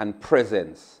throne and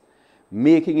presence,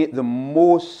 making it the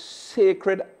most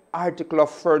sacred article of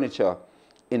furniture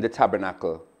in the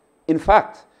tabernacle. In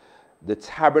fact, the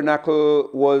tabernacle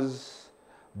was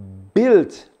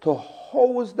built to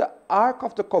house the Ark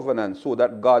of the Covenant so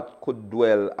that God could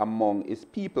dwell among his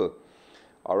people.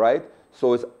 All right?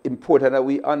 So it's important that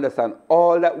we understand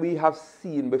all that we have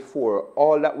seen before,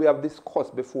 all that we have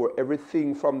discussed before,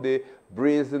 everything from the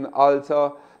brazen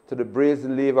altar to the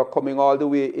brazen laver coming all the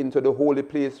way into the holy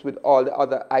place with all the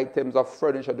other items of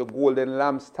furniture, the golden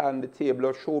lampstand, the table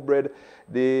of showbread,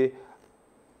 the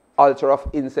altar of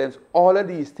incense. All of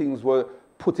these things were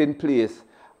put in place,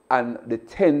 and the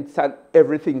tents and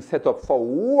everything set up for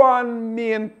one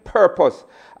main purpose.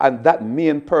 And that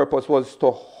main purpose was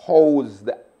to house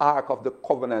the Ark of the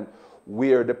Covenant,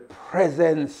 where the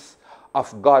presence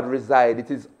of God resides.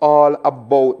 It is all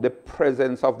about the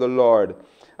presence of the Lord.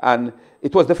 And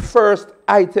it was the first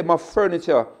item of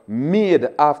furniture made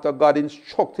after God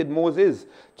instructed Moses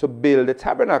to build the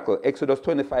tabernacle. Exodus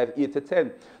 25, 8 to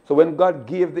 10. So when God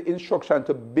gave the instruction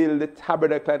to build the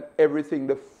tabernacle and everything,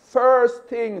 the first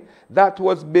thing that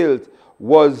was built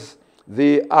was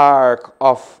the Ark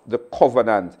of the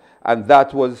Covenant. And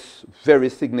that was very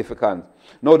significant.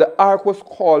 Now, the Ark was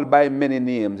called by many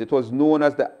names. It was known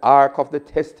as the Ark of the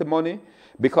Testimony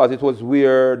because it was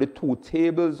where the two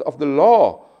tables of the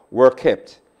law were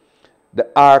kept. The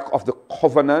Ark of the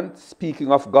Covenant,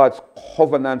 speaking of God's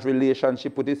covenant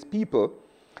relationship with his people.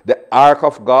 The Ark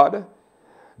of God,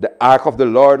 the Ark of the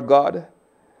Lord God,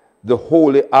 the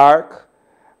Holy Ark,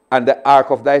 and the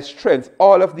Ark of thy strength.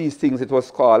 All of these things it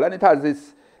was called. And it has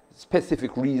its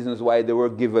specific reasons why they were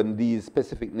given these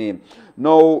specific names.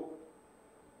 Now,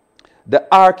 the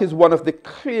Ark is one of the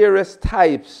clearest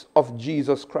types of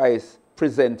Jesus Christ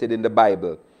presented in the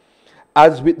Bible.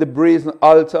 As with the brazen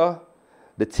altar,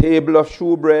 the table of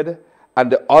showbread,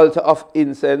 and the altar of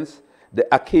incense, the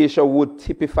acacia wood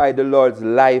typify the Lord's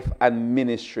life and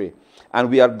ministry. And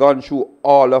we have gone through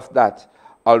all of that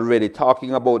already,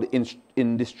 talking about the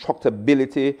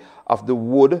indestructibility of the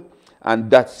wood,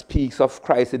 and that speaks of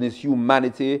Christ in his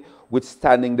humanity,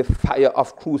 withstanding the fire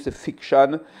of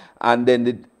crucifixion, and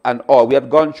then we have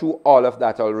gone through all of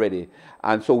that already.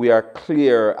 And so we are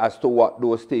clear as to what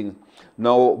those things.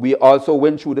 Now, we also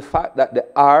went through the fact that the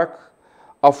ark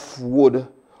of wood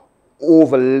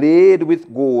overlaid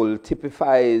with gold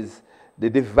typifies the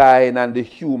divine and the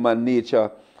human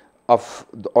nature of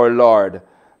our Lord,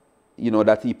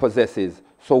 that he possesses.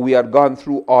 So we had gone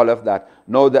through all of that.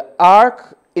 Now, the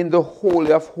ark in the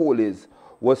Holy of Holies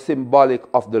was symbolic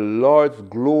of the Lord's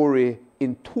glory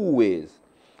in two ways.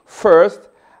 First,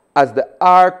 as the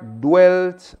ark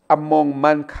dwelt among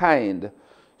mankind,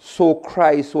 so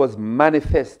Christ was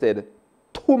manifested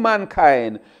to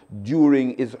mankind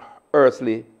during his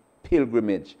earthly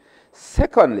pilgrimage.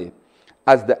 Secondly,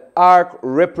 as the ark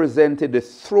represented the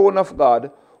throne of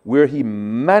God, where he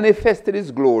manifested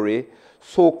his glory,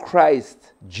 so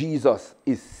Christ, Jesus,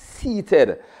 is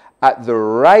seated at the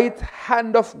right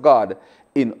hand of God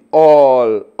in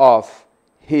all of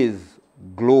his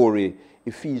glory.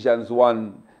 Ephesians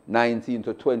 1:19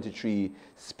 to 23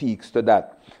 speaks to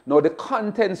that. Now, the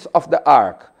contents of the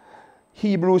ark.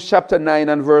 Hebrews chapter 9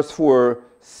 and verse 4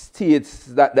 states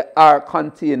that the ark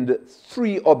contained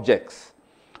three objects.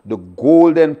 The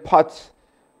golden pot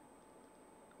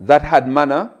that had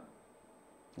manna,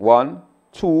 1.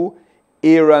 2,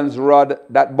 Aaron's rod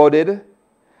that budded,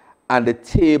 and the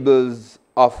tables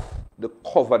of the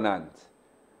covenant.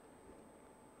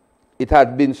 It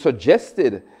had been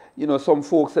suggested, some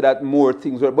folks said that more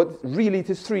things were, but really it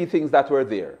is three things that were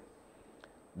there.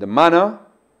 The manna,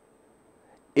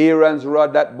 Aaron's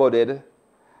rod that budded,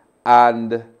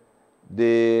 and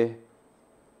the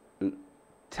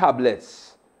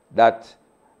tablets that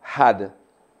had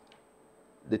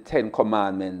the 10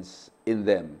 Commandments in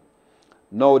them.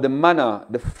 Now the manna,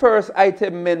 the first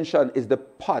item mentioned is the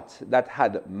pot that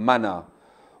had manna,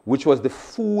 which was the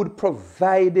food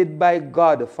provided by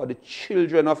God for the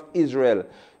children of Israel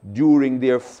during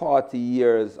their 40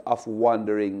 years of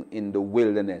wandering in the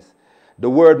wilderness. The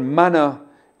word manna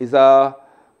is a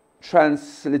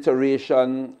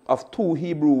transliteration of two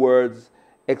Hebrew words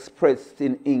expressed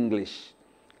in English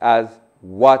as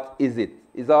what is it?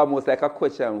 It's almost like a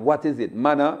question. What is it?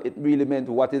 Manna, it really meant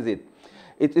what is it?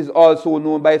 It is also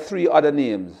known by three other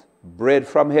names: bread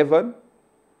from heaven,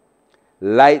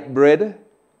 light bread,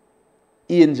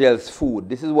 angel's food.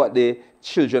 This is what the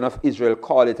children of Israel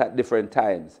call it at different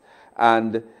times.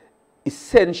 And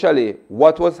essentially,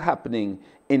 what was happening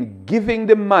in giving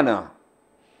the manna,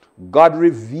 God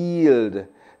revealed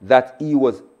that he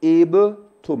was able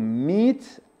to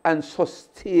meet and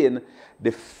sustain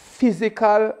the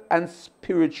physical and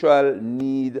spiritual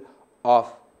need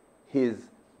of his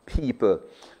people.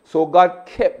 So God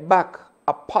kept back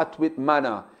a pot with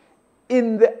manna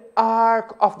in the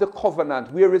Ark of the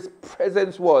Covenant, where his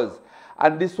presence was.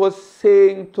 And this was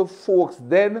saying to folks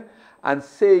then and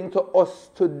saying to us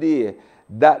today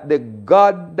that the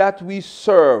God that we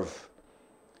serve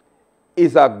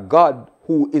is a God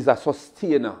who is a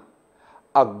sustainer,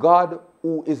 a God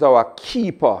who is our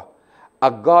keeper,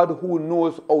 a God who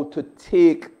knows how to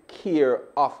take care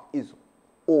of his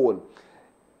own.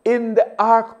 In the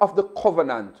Ark of the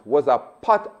Covenant was a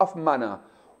pot of manna,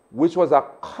 which was a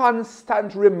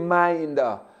constant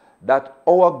reminder that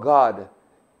our God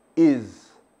is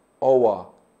our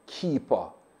keeper.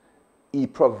 He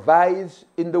provides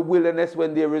in the wilderness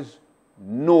when there is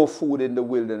no food in the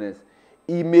wilderness.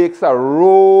 He makes a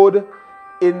road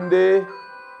in the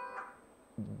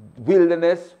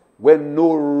wilderness when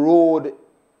no road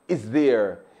is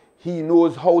there. He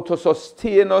knows how to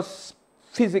sustain us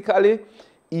physically.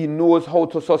 He knows how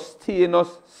to sustain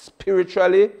us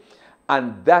spiritually.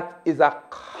 And that is a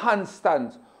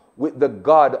constant with the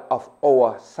God of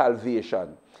our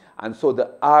salvation. And so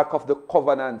the Ark of the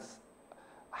Covenant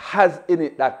has in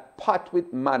it that pot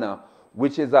with manna,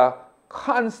 which is a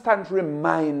constant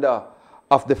reminder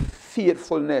of the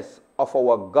faithfulness of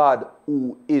our God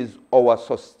who is our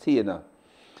sustainer.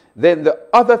 Then the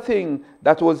other thing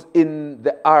that was in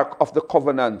the Ark of the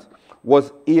Covenant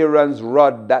was Aaron's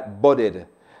rod that budded.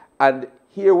 And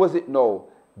here was it now.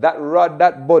 That rod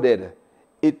that budded,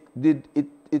 it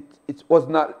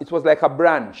was like a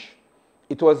branch.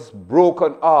 It was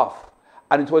broken off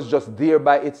and it was just there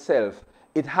by itself.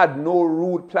 It had no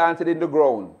root planted in the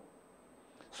ground.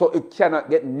 So it cannot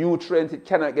get nutrients, it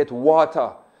cannot get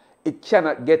water, it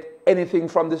cannot get anything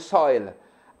from the soil.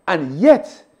 And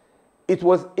yet, it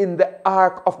was in the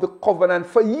Ark of the Covenant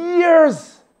for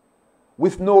years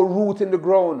with no root in the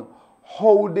ground.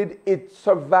 How did it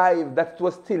survive that it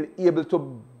was still able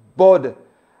to bud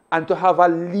and to have a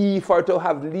leaf or to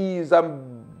have leaves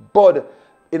and bud?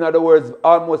 In other words,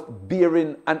 almost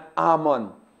bearing an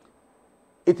almond.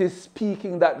 It is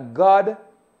speaking that God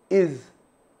is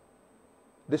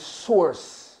the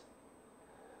source.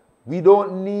 We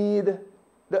don't need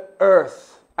the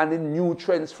earth and the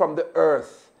nutrients from the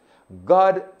earth.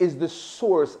 God is the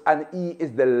source and he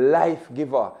is the life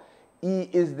giver. He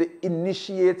is the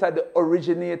initiator, the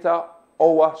originator,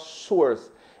 our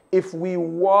source. If we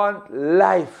want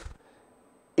life,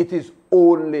 it is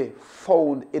only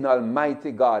found in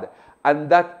Almighty God. And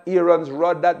that Aaron's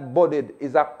rod that budded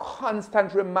is a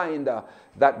constant reminder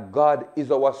that God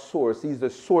is our source. He's the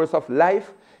source of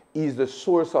life. He's the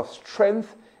source of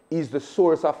strength. He's the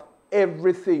source of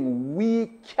everything.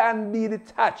 We can be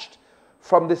detached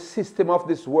from the system of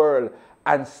this world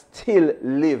and still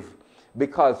live,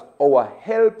 because our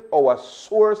help, our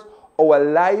source, our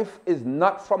life is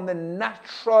not from the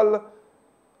natural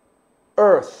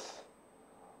earth,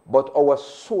 but our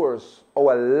source,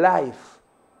 our life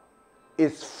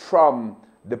is from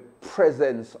the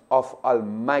presence of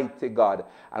Almighty God.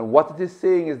 And what it is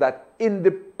saying is that in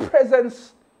the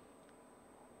presence,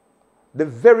 the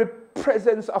very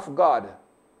presence of God,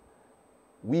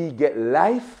 we get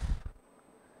life.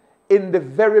 In the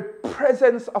very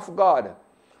presence of God,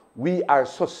 we are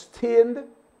sustained,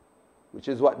 which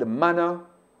is what the manna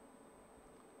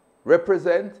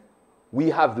represents. We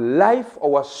have life.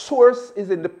 Our source is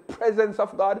in the presence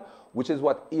of God, which is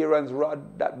what Aaron's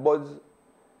rod that buds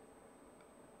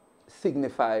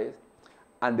signifies.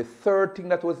 And the third thing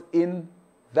that was in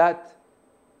that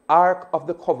Ark of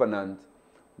the Covenant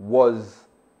was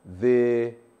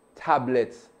the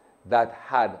tablets that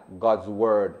had God's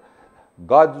word.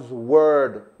 God's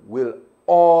word will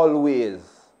always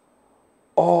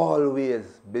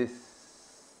be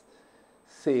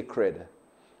sacred.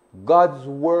 God's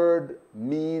word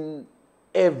means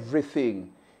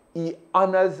everything. He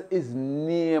honors his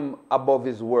name above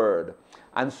his word.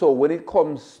 And so when it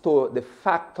comes to the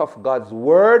fact of God's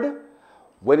word,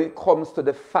 when it comes to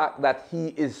the fact that he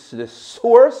is the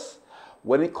source,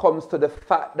 when it comes to the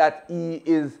fact that he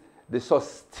is the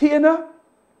sustainer,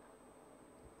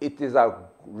 it is a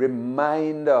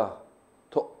reminder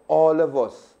to all of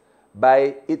us,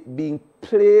 by it being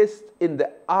placed in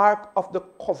the Ark of the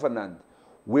Covenant,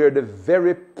 where the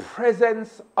very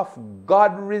presence of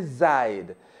God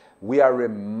resides, we are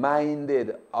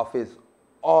reminded of his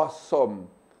awesome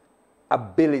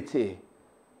ability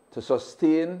to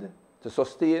sustain,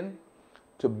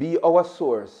 to be our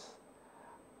source,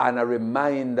 and a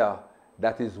reminder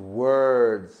that his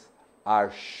words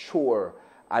are sure,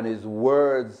 and his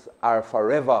words are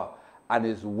forever, and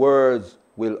his words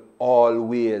will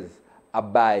always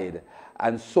abide.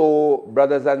 And so,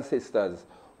 brothers and sisters,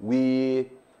 we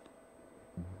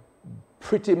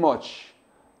pretty much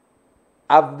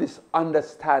have this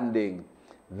understanding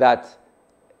that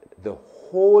the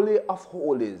Holy of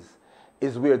Holies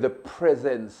is where the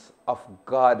presence of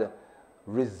God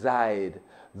reside.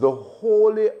 The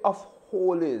Holy of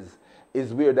Holies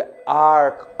is where the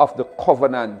Ark of the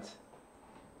Covenant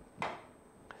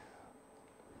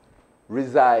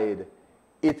reside.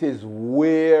 It is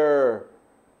where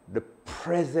the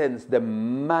presence, the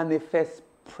manifest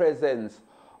presence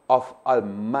of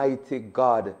Almighty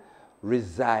God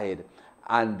reside.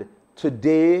 And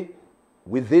today,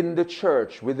 within the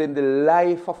church, within the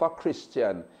life of a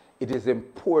Christian, it is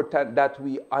important that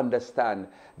we understand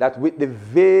that with the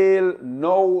veil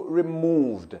now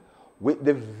removed, with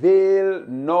the veil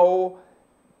now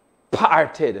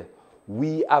parted,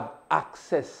 we have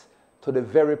access to the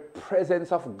very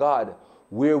presence of God,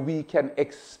 where we can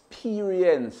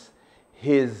experience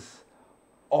His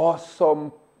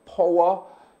awesome power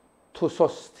to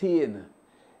sustain,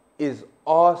 His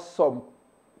awesome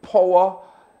power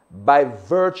by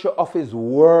virtue of His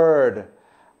word,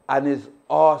 and His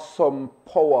awesome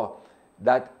power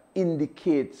that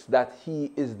indicates that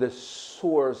He is the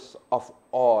source of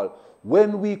all.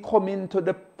 When we come into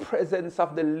the presence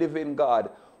of the living God,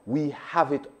 we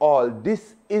have it all.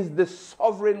 This is the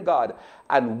sovereign God,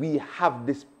 and we have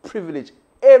this privilege,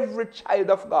 every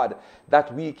child of God,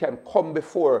 that we can come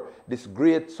before this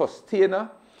great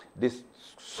sustainer, this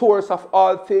source of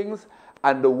all things,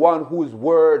 and the one whose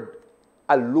word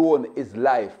alone is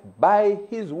life. By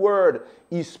His word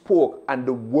He spoke, and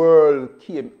the world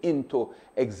came into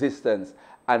existence.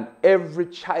 And every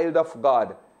child of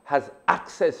God has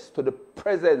access to the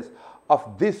presence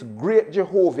of this great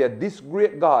Jehovah, this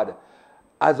great God,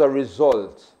 as a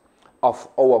result of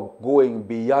our going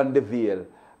beyond the veil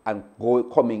and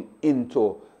coming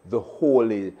into the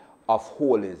Holy of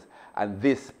Holies. And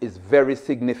this is very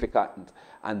significant,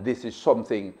 and this is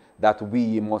something that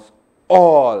we must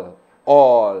all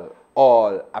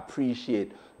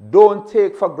appreciate. Don't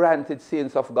take for granted,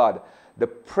 saints of God, the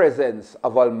presence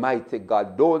of Almighty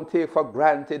God. Don't take for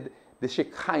granted the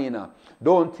Shekinah.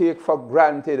 Don't take for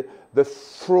granted the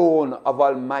throne of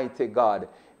Almighty God.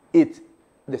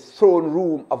 The throne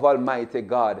room of Almighty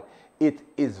God. It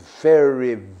is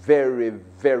very, very,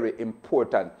 very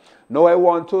important. Now I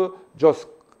want to just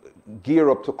gear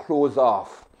up to close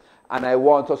off. And I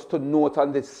want us to note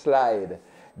on this slide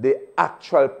the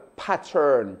actual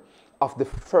pattern of the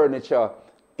furniture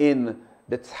in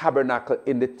the tabernacle,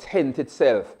 in the tent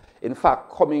itself. In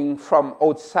fact, coming from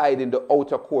outside in the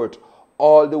outer court,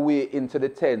 all the way into the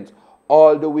tent,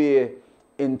 all the way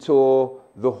into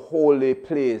the holy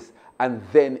place, and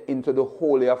then into the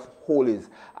Holy of Holies.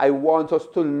 I want us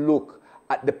to look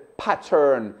at the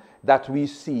pattern that we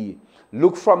see.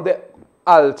 Look from the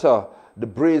altar, the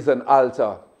brazen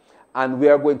altar, and we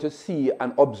are going to see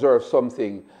and observe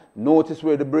something. Notice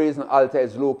where the brazen altar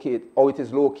is located, how it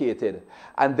is located.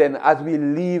 And then as we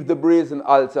leave the brazen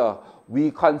altar,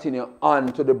 we continue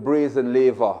on to the brazen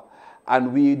laver.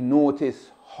 And we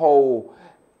notice how,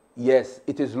 yes,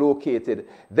 it is located.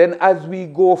 Then as we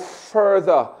go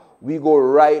further, we go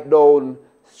right down,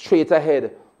 straight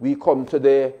ahead. We come to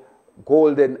the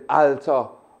golden altar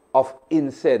of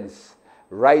incense,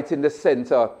 right in the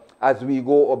center as we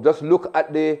go up. Just look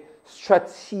at the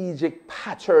strategic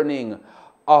patterning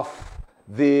of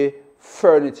the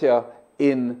furniture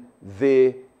in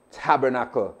the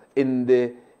tabernacle, in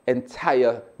the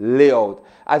entire layout.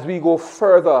 As we go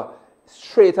further,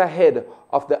 straight ahead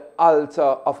of the altar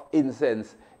of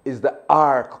incense is the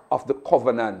Ark of the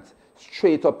Covenant.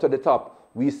 Straight up to the top,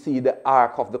 we see the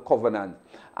Ark of the Covenant.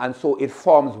 And so it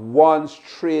forms one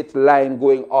straight line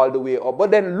going all the way up.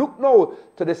 But then look now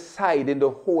to the side in the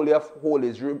Holy of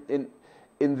Holies,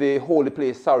 in the holy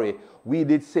place, we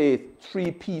did say 3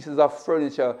 pieces of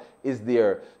furniture is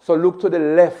there. So look to the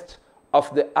left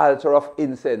of the altar of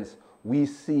incense. We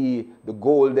see the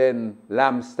golden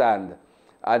lampstand,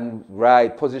 and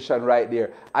right position right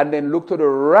there. And then look to the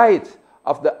right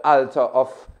of the altar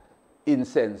of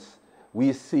incense.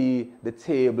 We see the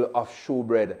table of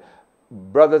showbread.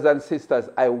 Brothers and sisters,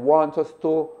 I want us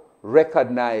to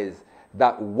recognize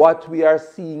that what we are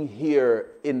seeing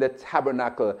here in the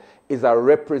tabernacle is a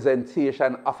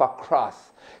representation of a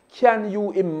cross. Can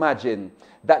you imagine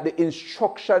that the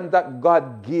instruction that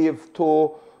God gave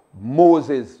to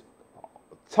Moses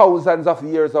thousands of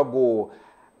years ago,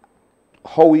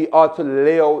 how we ought to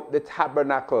lay out the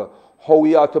tabernacle, how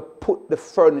we ought to put the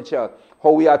furniture,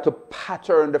 how we ought to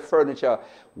pattern the furniture?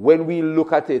 When we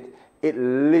look at it, it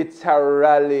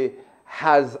literally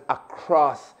has a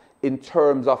cross in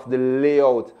terms of the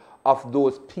layout of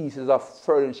those pieces of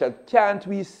furniture. Can't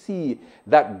we see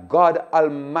that God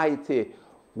Almighty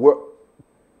were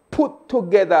put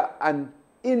together and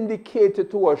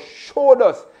indicated to us, showed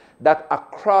us that a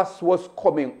cross was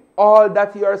coming all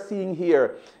that you are seeing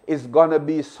here is going to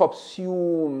be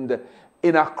subsumed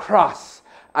in a cross.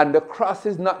 And the cross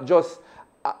is not just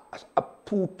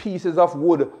two pieces of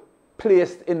wood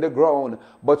placed in the ground,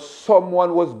 but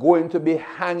someone was going to be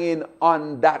hanging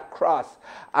on that cross.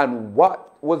 And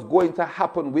what was going to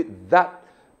happen with that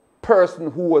person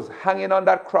who was hanging on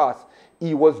that cross?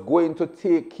 He was going to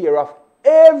take care of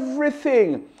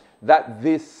everything that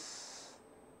this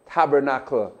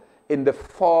tabernacle in the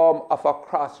form of a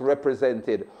cross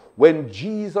represented. When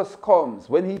Jesus comes,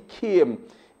 when he came,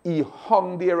 he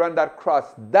hung there on that cross.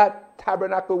 That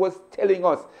tabernacle was telling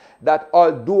us that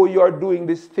although you are doing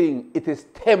this thing, it is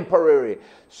temporary.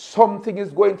 Something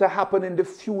is going to happen in the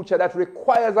future that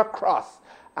requires a cross.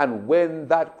 And when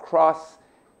that cross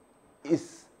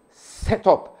is set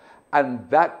up and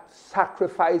that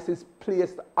sacrifice is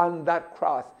placed on that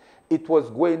cross, it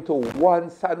was going to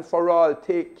once and for all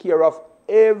take care of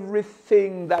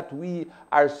everything that we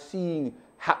are seeing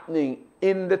happening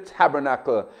in the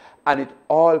tabernacle. And it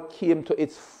all came to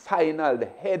its final. The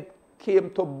head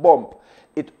came to bump.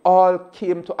 It all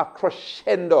came to a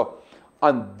crescendo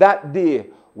on that day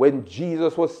when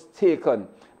Jesus was taken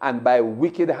and by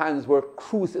wicked hands was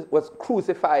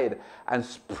crucified and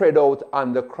spread out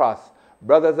on the cross.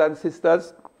 Brothers and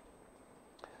sisters,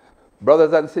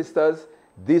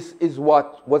 this is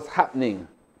what was happening.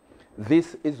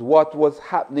 This is what was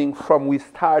happening from we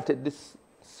started this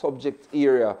subject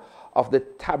area of the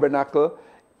tabernacle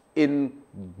in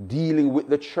dealing with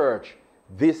the church.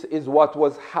 This is what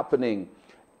was happening.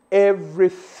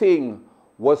 Everything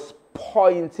was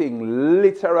pointing,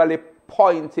 literally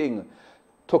pointing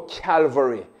to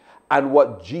Calvary and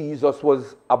what Jesus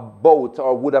was about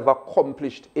or would have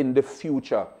accomplished in the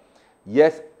future.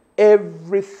 Yes,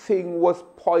 everything was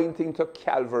pointing to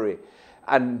Calvary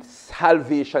and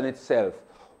salvation itself.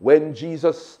 When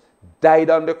Jesus died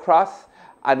on the cross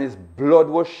and his blood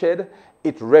was shed,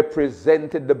 it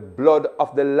represented the blood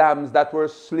of the lambs that were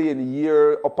slain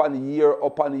year upon year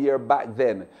upon year back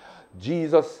then.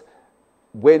 Jesus,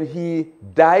 when he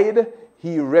died,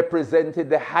 he represented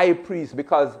the high priest,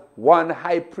 because one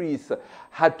high priest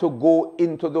had to go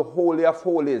into the Holy of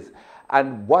Holies.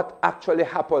 And what actually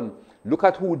happened? Look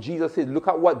at who Jesus is. Look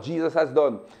at what Jesus has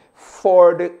done.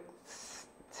 For the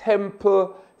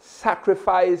temple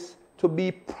sacrifice to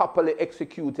be properly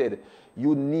executed,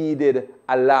 you needed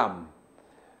a lamb.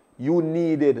 You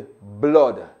needed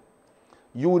blood.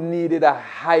 You needed a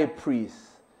high priest.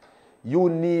 You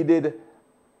needed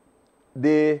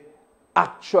the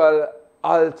actual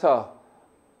altar,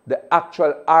 the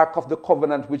actual Ark of the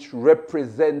Covenant, which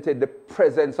represented the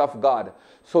presence of God.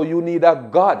 So you need a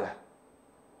God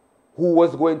who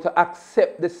was going to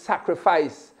accept the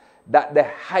sacrifice that the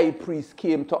high priest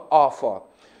came to offer.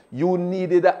 You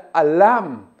needed a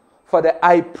lamb for the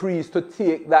high priest to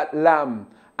take that lamb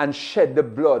and shed the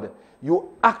blood.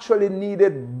 You actually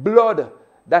needed blood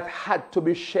that had to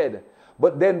be shed.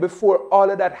 But then before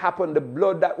all of that happened, the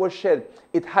blood that was shed,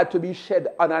 it had to be shed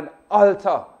on an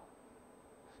altar.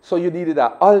 So you needed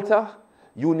an altar,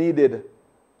 you needed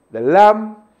the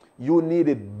lamb, you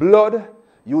needed blood,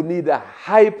 you needed a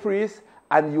high priest,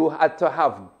 and you had to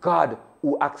have God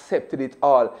who accepted it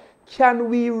all. Can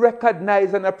we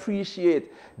recognize and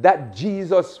appreciate that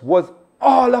Jesus was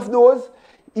all of those?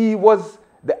 He was,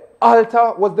 the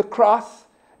altar was the cross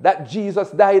that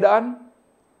Jesus died on.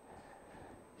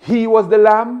 He was the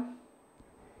lamb.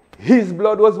 His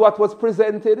blood was what was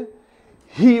presented.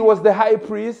 He was the high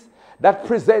priest that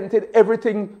presented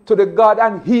everything to the God,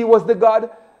 and he was the God,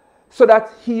 so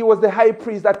that he was the high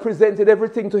priest that presented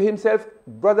everything to himself.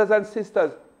 Brothers and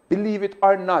sisters, believe it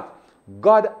or not,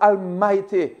 God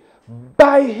Almighty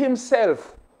by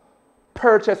himself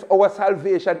purchased our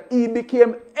salvation. He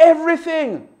became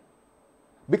everything,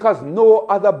 because no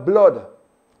other blood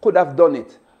could have done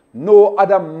it. No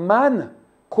other man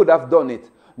could have done it.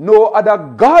 No other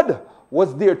God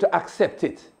was there to accept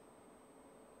it.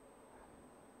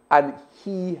 And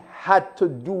he had to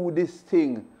do this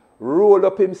thing, roll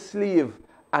up his sleeve,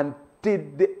 and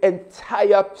did the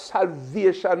entire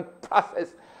salvation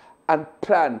process and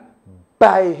plan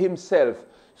by himself.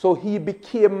 So he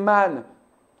became man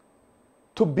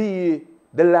to be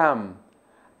the lamb.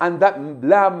 And that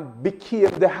lamb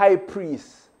became the high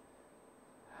priest.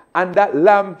 And that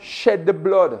lamb shed the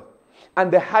blood.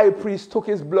 And the high priest took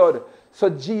his blood. So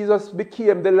Jesus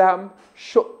became the lamb,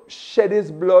 shed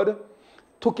his blood,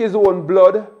 took his own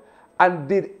blood, and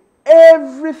did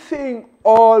everything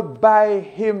all by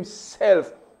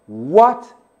himself.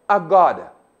 What a God.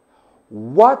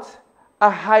 What a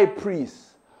high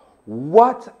priest.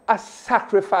 What a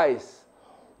sacrifice.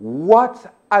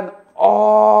 What an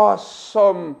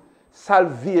awesome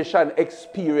salvation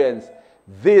experience.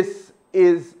 This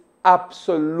is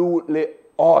absolutely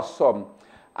awesome.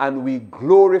 And we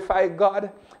glorify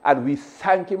God and we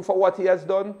thank Him for what He has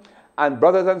done. And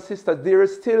brothers and sisters, there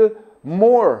is still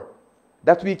more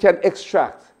that we can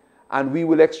extract. And we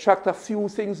will extract a few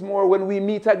things more when we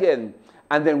meet again.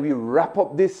 And then we wrap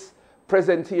up this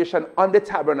presentation on the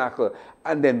tabernacle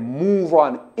and then move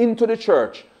on into the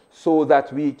church so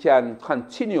that we can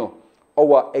continue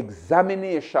our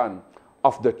examination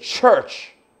of the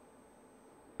church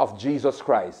of Jesus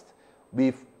Christ.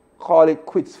 We call it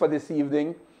quits for this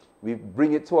evening. We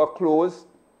bring it to a close.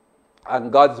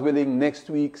 And God's willing, next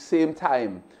week, same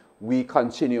time, we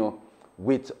continue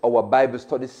with our Bible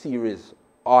study series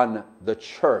on the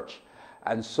church.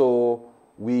 And so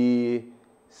we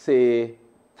say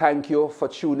thank you for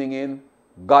tuning in.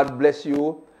 God bless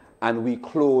you. And we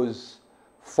close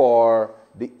for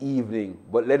the evening.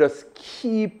 But let us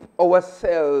keep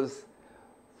ourselves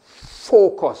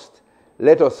focused.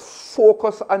 Let us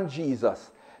focus on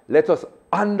Jesus. Let us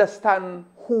understand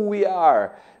who we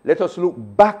are. Let us look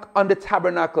back on the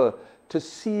tabernacle to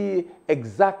see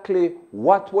exactly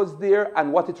what was there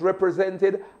and what it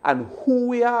represented and who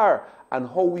we are and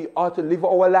how we ought to live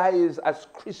our lives as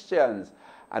Christians.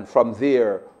 And from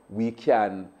there, we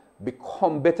can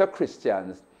become better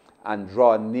Christians and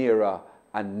draw nearer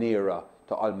and nearer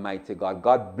to Almighty God.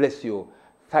 God bless you.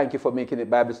 Thank you for making it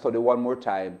Bible study one more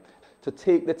time. To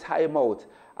take the time out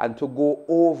and to go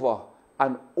over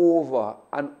and over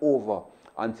and over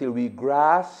until we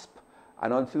grasp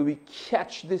and until we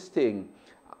catch this thing.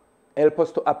 Help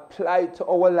us to apply it to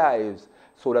our lives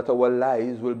so that our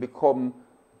lives will become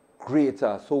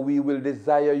greater. So we will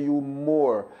desire you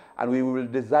more and we will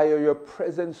desire your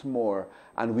presence more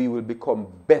and we will become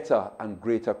better and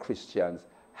greater Christians.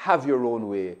 Have your own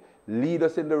way. Lead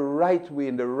us in the right way,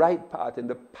 in the right path, in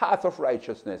the path of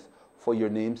righteousness for your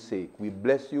name's sake. We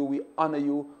bless you, we honor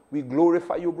you, we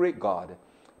glorify you, great God.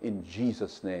 In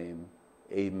Jesus' name,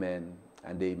 amen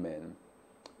and amen.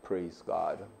 Praise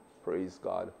God. Praise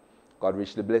God. God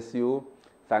richly bless you.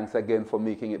 Thanks again for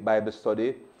making it Bible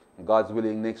study. God's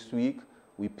willing, next week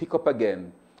we pick up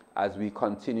again as we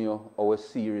continue our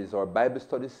series, our Bible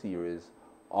study series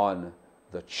on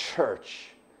the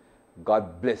church.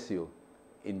 God bless you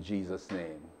in Jesus'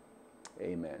 name.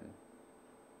 Amen.